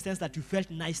sweet in the sense that you felt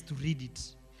nice to read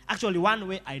it. Actually, one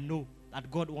way I know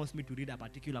that God wants me to read a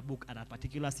particular book at a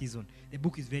particular season, the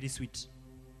book is very sweet.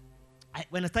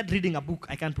 When I start reading a book,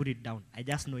 I can't put it down. I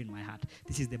just know in my heart,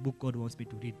 this is the book God wants me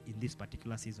to read in this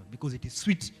particular season, because it is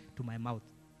sweet to my mouth.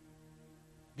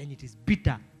 Then it is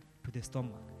bitter to the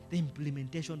stomach. The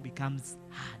implementation becomes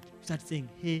hard. You start saying,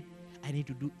 hey, I need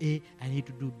to do A, I need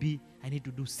to do B, I need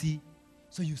to do C.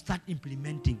 So you start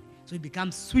implementing. So it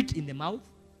becomes sweet in the mouth,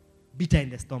 bitter in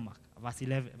the stomach. Verse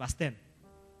 11, verse 10.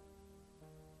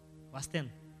 Verse 10.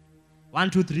 1,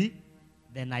 2, 3.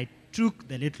 Then I took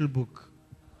the little book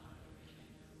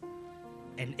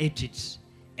and ate it.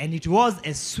 And it was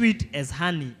as sweet as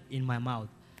honey in my mouth.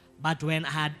 But when I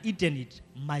had eaten it,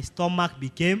 my stomach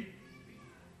became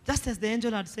just as the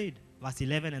angel had said. Verse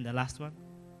 11 and the last one.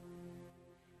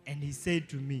 And he said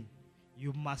to me,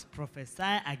 you must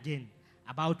prophesy again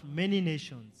about many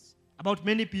nations, about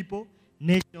many people,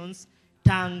 nations,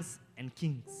 tongues, and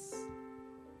kings.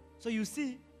 So you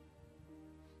see,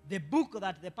 the book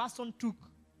that the person took,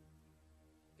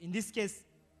 in this case,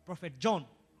 Prophet John,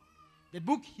 the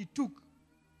book he took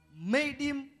made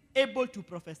him able to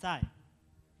prophesy.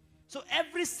 So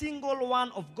every single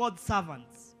one of God's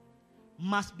servants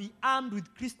must be armed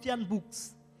with Christian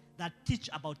books that teach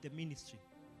about the ministry.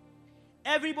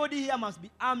 Everybody here must be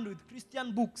armed with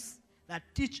Christian books that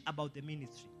teach about the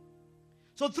ministry.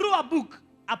 So through a book,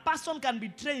 a person can be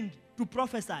trained to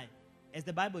prophesy, as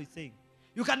the Bible is saying.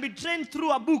 You can be trained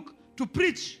through a book to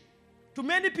preach to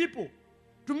many people,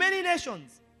 to many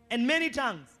nations, and many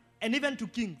tongues, and even to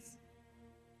kings.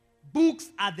 Books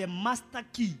are the master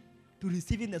key to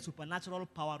receiving the supernatural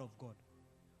power of God.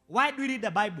 Why do you read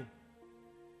the Bible?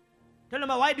 Tell them,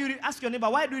 why do you read? Ask your neighbor,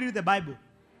 why do you read the Bible?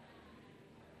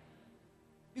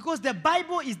 Because the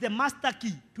Bible is the master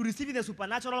key to receiving the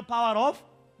supernatural power of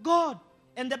God.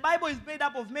 And the Bible is made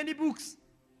up of many books.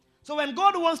 So when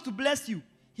God wants to bless you,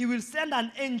 He will send an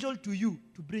angel to you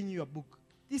to bring you a book.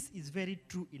 This is very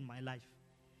true in my life.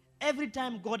 Every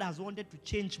time God has wanted to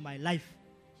change my life,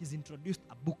 He's introduced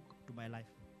a book to my life.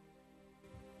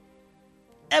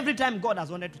 Every time God has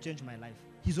wanted to change my life,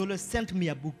 He's always sent me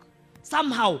a book.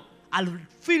 Somehow, I'll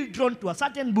feel drawn to a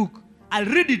certain book. I'll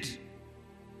read it,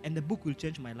 and the book will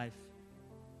change my life.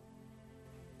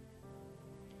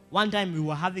 One time, we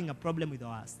were having a problem with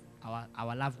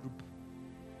our love group.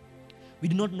 We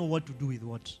did not know what to do with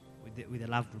the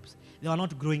love groups. They were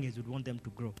not growing as we'd want them to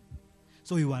grow.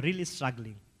 So we were really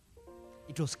struggling.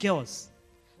 It was chaos.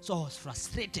 So I was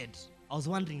frustrated. I was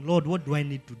wondering, Lord, what do I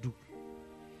need to do?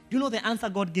 Do you know the answer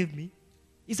God gave me?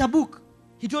 It's a book.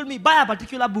 He told me, buy a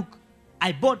particular book.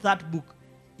 I bought that book.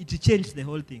 It changed the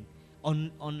whole thing.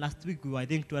 On last week, we were, I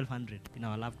think, 1,200 in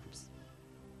our love groups.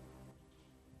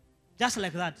 Just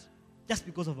like that. Just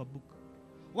because of a book.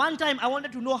 One time, I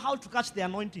wanted to know how to catch the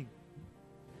anointing.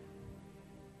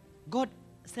 God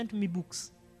sent me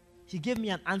books. He gave me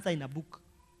an answer in a book.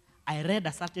 I read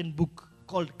a certain book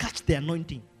called Catch the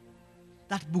Anointing.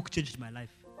 That book changed my life,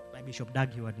 by Bishop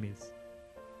Doug Heward Mills.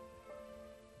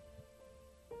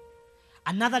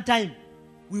 Another time,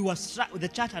 the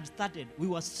church had started. We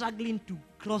were struggling to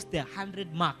cross the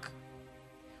 100 mark.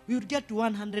 We would get to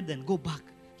 100 then go back.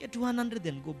 Get to 100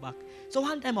 then go back. So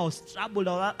one time I was troubled.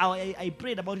 I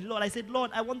prayed about it, Lord. I said,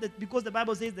 Lord, I want that, because the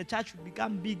Bible says the church should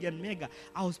become big and mega.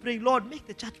 I was praying, Lord, make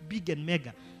the church big and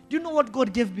mega. Do you know what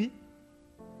God gave me?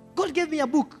 God gave me a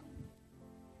book.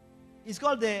 It's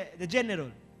called the General,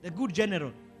 the Good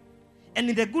General. And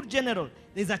in the Good General,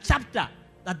 there's a chapter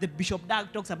that the Bishop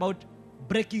Doug talks about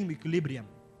breaking equilibrium.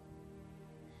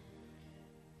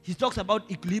 He talks about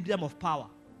equilibrium of power.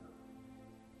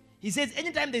 He says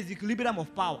anytime there's equilibrium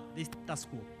of power, there's status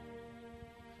quo.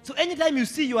 So anytime you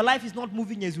see your life is not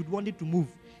moving as you'd want it to move,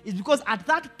 it's because at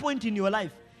that point in your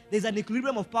life, there's an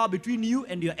equilibrium of power between you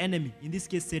and your enemy, in this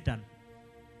case, Satan.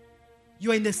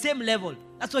 You are in the same level.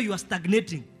 That's why you are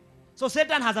stagnating. So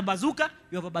Satan has a bazooka,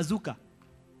 you have a bazooka.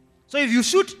 So if you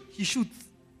shoot, he shoots.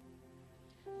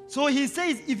 So he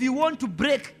says if you want to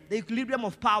break the equilibrium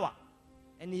of power,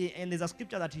 and there's a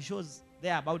scripture that he shows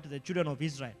there about the children of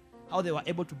Israel, how they were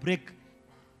able to break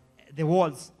the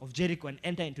walls of Jericho and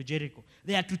enter into Jericho.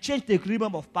 They had to change the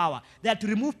equilibrium of power. They had to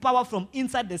remove power from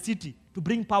inside the city to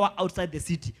bring power outside the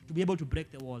city to be able to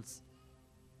break the walls.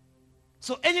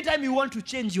 So anytime you want to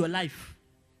change your life,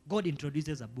 God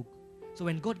introduces a book. So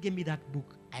when God gave me that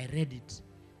book, I read it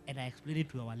and I explained it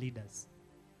to our leaders.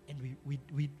 And we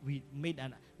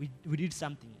did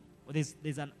something. There's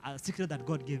a secret that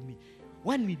God gave me.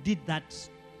 When we did that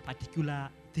particular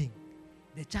thing,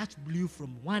 the church blew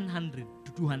from 100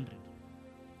 to 200.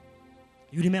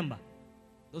 You remember?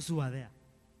 Those who were there.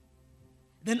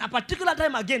 Then a particular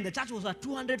time again, the church was at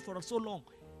 200 for so long.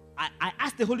 I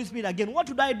asked the Holy Spirit again, what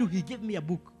should I do? He gave me a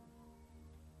book.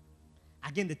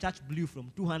 Again, the church blew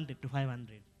from 200 to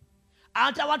 500.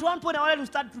 At one point, I wanted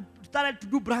to start to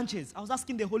do branches. I was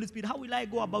asking the Holy Spirit, how will I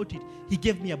go about it? He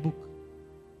gave me a book.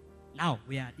 Now,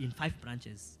 we are in 5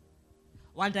 branches.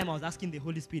 One time I was asking the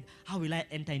Holy Spirit, how will I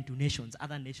enter into nations,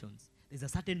 other nations? There's a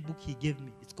certain book he gave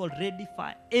me. It's called Ready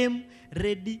Fire. Aim,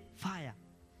 Ready, Fire.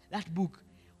 That book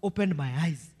opened my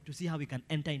eyes to see how we can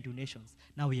enter into nations.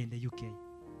 Now we are in the UK.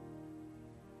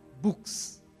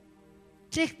 Books.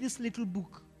 Take this little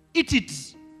book. Eat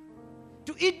it.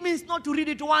 To eat means not to read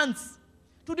it once.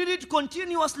 To read it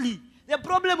continuously. The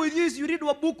problem with you is you read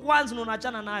a book once, no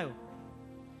unachana nayo.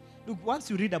 Look, once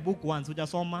you read a book once,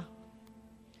 hujasoma.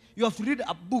 You have to read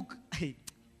a book.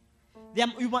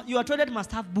 Your toilet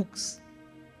must have books.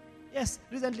 Yes,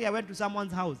 recently I went to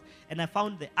someone's house and I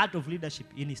found the art of leadership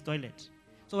in his toilet.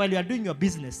 So while you are doing your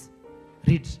business,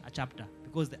 read a chapter,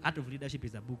 because the art of leadership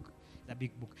is a book, it's a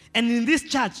big book. And in this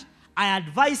church, I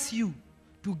advise you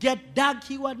to get Doug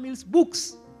Heward Mills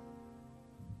books.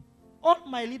 All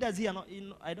my leaders here,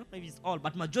 I don't know if it's all,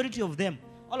 but majority of them,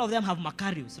 all of them have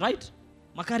Macarius, right?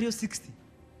 Macarius 60.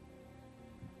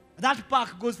 That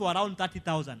pack goes for around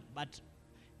 30,000, but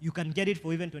you can get it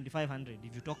for even 2,500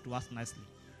 if you talk to us nicely.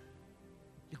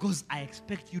 Because I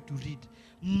expect you to read.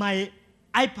 My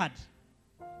iPad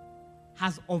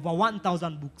has over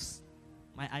 1,000 books.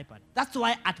 My iPad. That's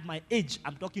why at my age,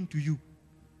 I'm talking to you.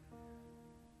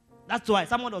 That's why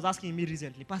someone was asking me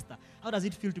recently, Pastor, how does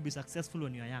it feel to be successful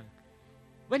when you're young?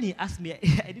 When he asked me,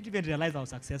 I didn't even realize I was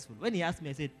successful. When he asked me,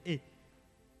 I said, hey,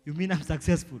 you mean I'm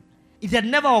successful? It had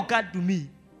never occurred to me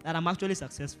that I'm actually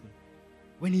successful.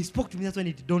 When he spoke to me, that's when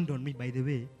it dawned on me, by the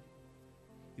way,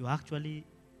 you're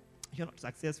not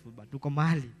successful, but tuko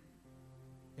mahali.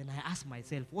 Then I asked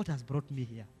myself, what has brought me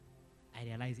here? I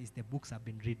realized it's the books I've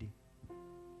been reading.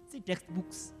 See,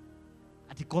 textbooks,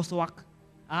 at the coursework,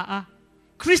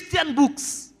 Christian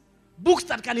books, books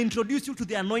that can introduce you to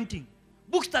the anointing,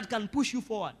 books that can push you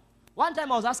forward. One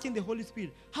time I was asking the Holy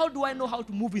Spirit, how do I know how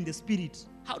to move in the Spirit?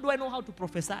 How do I know how to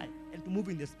prophesy and to move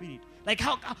in the Spirit? Like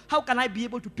how can I be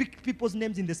able to pick people's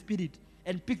names in the Spirit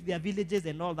and pick their villages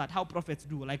and all that, how prophets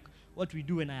do, like what we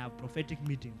do when I have prophetic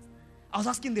meetings. I was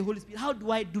asking the Holy Spirit, how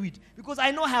do I do it? Because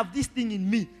I know I have this thing in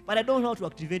me, but I don't know how to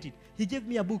activate it. He gave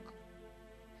me a book.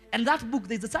 And that book,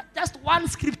 there's just one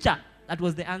scripture that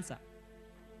was the answer.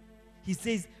 He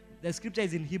says, the scripture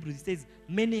is in Hebrew. It says,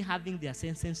 many having their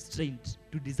senses trained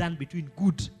to discern between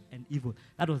good and evil.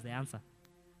 That was the answer.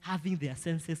 Having their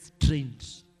senses trained.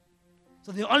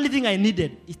 So the only thing I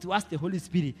needed is to ask the Holy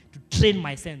Spirit to train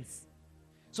my sense.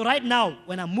 So right now,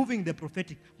 when I'm moving the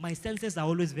prophetic, my senses are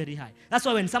always very high. That's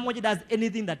why when somebody does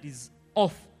anything that is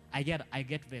off, I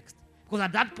get vexed. Because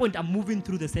at that point, I'm moving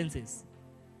through the senses.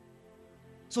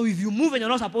 So if you move and you're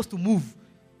not supposed to move,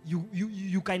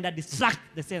 you kind of distract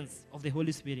the sense of the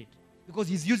Holy Spirit. Because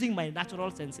he's using my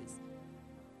natural senses.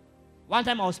 One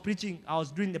time I was preaching, I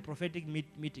was doing the prophetic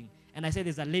meeting, and I said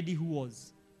there's a lady who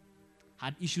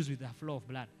had issues with her flow of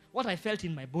blood. What I felt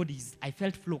in my body is, I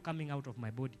felt flow coming out of my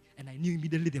body, and I knew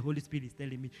immediately the Holy Spirit is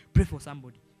telling me, pray for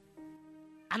somebody.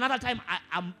 Another time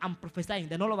I'm prophesying,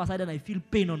 then all of a sudden I feel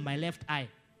pain on my left eye.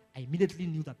 I immediately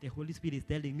knew that the Holy Spirit is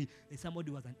telling me that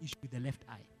somebody was an issue with the left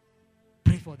eye.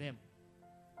 Pray for them.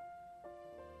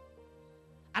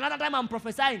 Another time I'm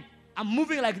prophesying, I'm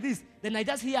moving like this, then I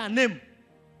just hear a name.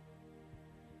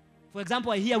 For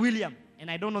example, I hear William,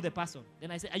 and I don't know the person.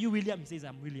 Then I say, are you William? He says,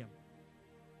 I'm William.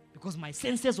 Because my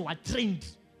senses were trained.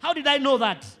 How did I know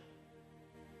that?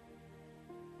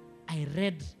 I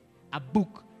read a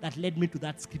book that led me to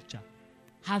that scripture.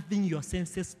 Having your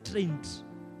senses trained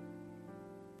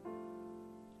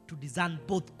to discern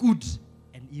both good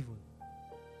and evil.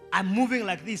 I'm moving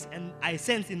like this, and I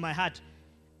sense in my heart,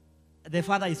 the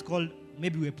father is called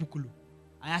maybe Wepukulu.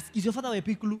 I ask, is your father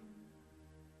Wepukulu?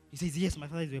 He says, yes, my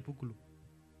father is Wepukulu.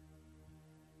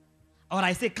 Or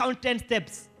I say, count 10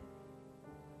 steps.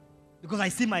 Because I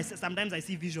see myself, sometimes I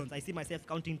see visions. I see myself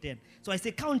counting 10. So I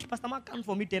say, Pastor Mark, count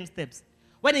for me 10 steps.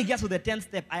 When he gets to the 10th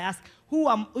step, I ask, who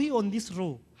on this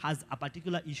row has a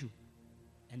particular issue?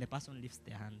 And the person lifts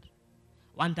their hand.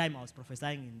 One time I was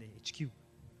prophesying in the HQ.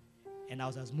 And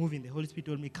as I was moving, the Holy Spirit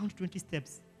told me, count 20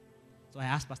 steps. So I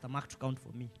asked Pastor Mark to count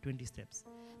for me 20 steps.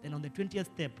 Then on the 20th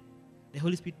step, the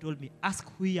Holy Spirit told me, ask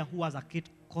who has a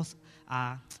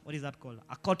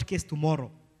court case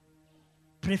tomorrow.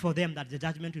 Pray for them that the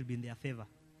judgment will be in their favor.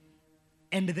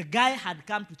 And the guy had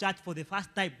come to church for the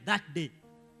first time that day.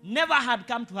 Never had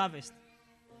come to harvest.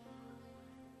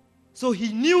 So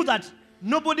he knew that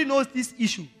nobody knows this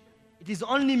issue. It is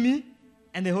only me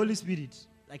and the Holy Spirit,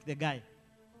 like the guy.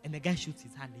 And the guy shoots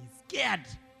his hand. He's scared.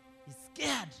 He's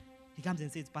scared. He comes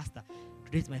and says, Pastor,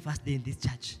 today is my first day in this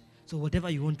church. So whatever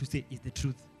you want to say is the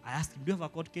truth. I asked him, do you have a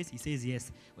court case? He says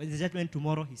yes. When the judgment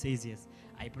tomorrow? He says yes.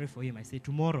 I pray for him. I say,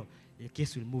 tomorrow, the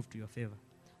case will move to your favor.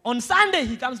 On Sunday,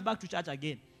 he comes back to church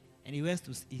again. And he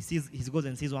goes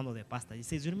and sees one of the pastors. He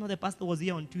says, you remember the pastor was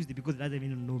here on Tuesday because he doesn't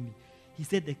even know me. He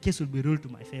said the case will be ruled to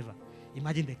my favor.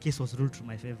 Imagine the case was ruled to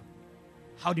my favor.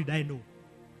 How did I know?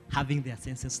 Having their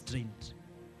senses trained.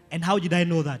 And how did I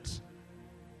know that?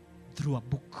 Through a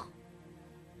book.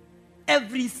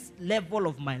 Every level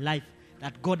of my life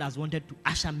that God has wanted to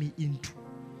usher me into,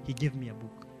 He gave me a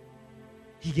book.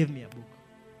 He gave me a book.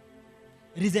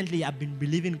 Recently, I've been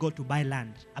believing God to buy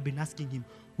land. I've been asking Him,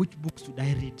 which books should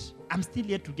I read? I'm still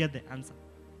yet to get the answer.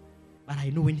 But I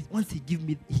know once He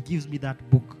gives me that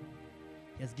book,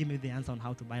 He has given me the answer on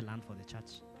how to buy land for the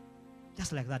church.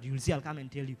 Just like that, you'll see, I'll come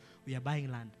and tell you, we are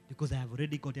buying land because I have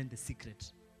already gotten the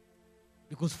secret.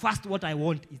 Because first, what I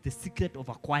want is the secret of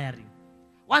acquiring.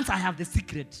 Once I have the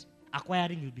secret,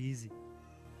 acquiring will be easy.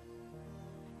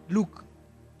 Look,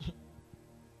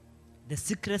 the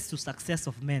secrets to success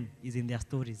of men is in their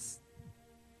stories.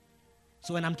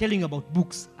 So when I'm telling you about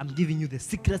books, I'm giving you the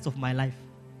secrets of my life.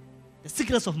 The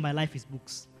secrets of my life is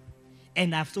books.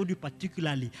 And I've told you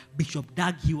particularly Bishop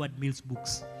Doug Heward Mills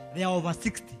books. They are over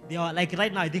 60. They are like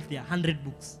right now, I think there are 100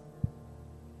 books.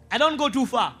 I don't go too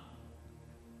far.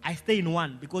 I stay in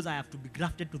one because I have to be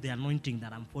grafted to the anointing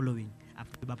that I'm following. I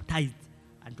have to be baptized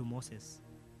unto Moses.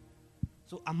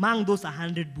 So among those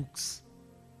 100 books,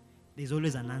 there's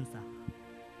always an answer.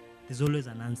 There's always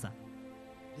an answer.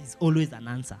 There's always an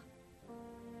answer.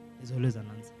 There's always an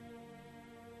answer.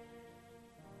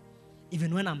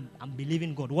 Even when I'm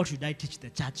believing God, what should I teach the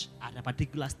church at a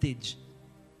particular stage?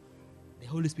 The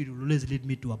Holy Spirit will always lead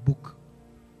me to a book.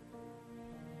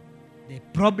 The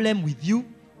problem with you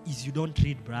is you don't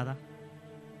read, brother.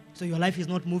 So your life is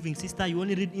not moving. Sister, you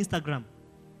only read Instagram.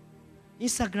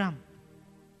 Instagram.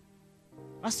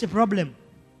 That's the problem.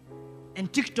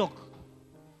 And TikTok.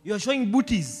 You're showing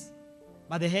booties,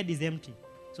 but the head is empty.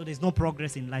 So there's no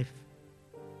progress in life.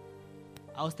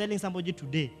 I was telling somebody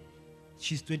today,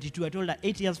 she's 22. I told her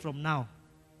 8 years from now,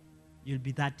 you'll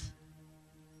be 30.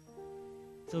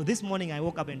 So this morning I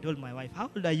woke up and told my wife, how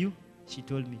old are you? She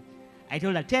told me. I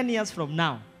told her 10 years from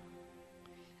now.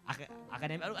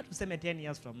 Akaniambia tuseme 10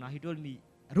 years from now. He told me,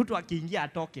 Ruto akiingia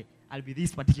atoke, I'll be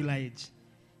this particular age.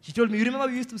 She told me, you remember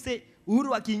we used to say,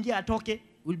 Uhuru akiingia atoke,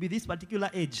 will be this particular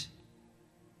age.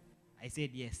 I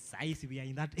said, yes, we are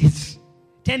in that age.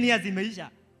 10 years imeisha,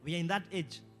 we are in that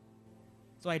age.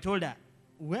 So I told her,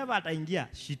 whoever ataingia,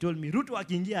 she told me, Ruto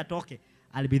akiingia atoke,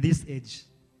 I'll be this age.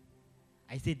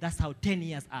 I said, that's how 10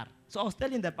 years are. So I was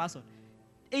telling the person,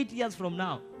 8 years from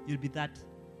now, you'll be that.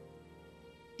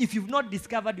 If you've not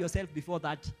discovered yourself before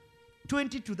that,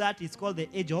 20 to that is called the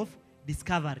age of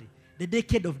discovery, the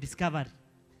decade of discovery.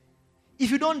 If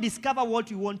you don't discover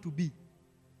what you want to be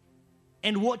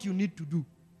and what you need to do,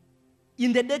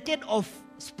 in the decade of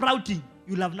sprouting,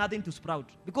 you'll have nothing to sprout.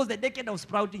 Because the decade of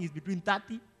sprouting is between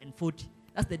 30 and 40.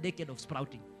 That's the decade of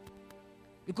sprouting.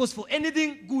 Because for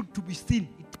anything good to be seen,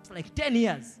 it takes like 10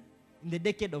 years in the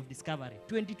decade of discovery.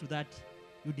 20 to 30,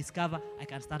 you discover, I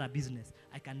can start a business.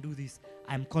 I can do this.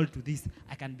 I'm called to this.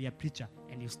 I can be a preacher.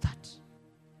 And you start.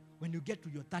 When you get to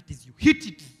your 30s, you hit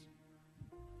it.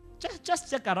 Just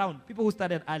check around. People who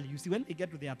started early, you see, when they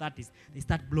get to their 30s, they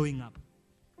start blowing up.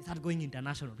 They start going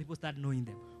international. People start knowing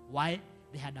them. Why?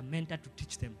 They had a mentor to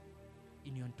teach them.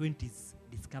 In your 20s,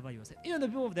 discover yourself. Even the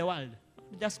people of the world,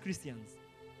 not just Christians.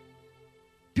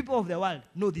 People of the world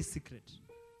know this secret.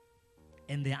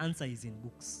 And the answer is in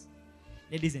books.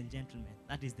 Ladies and gentlemen,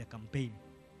 that is the campaign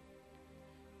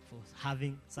for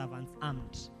having servants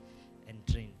armed and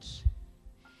trained.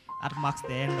 That marks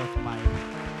the end of my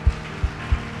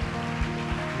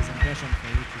presentation for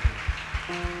you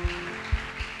today.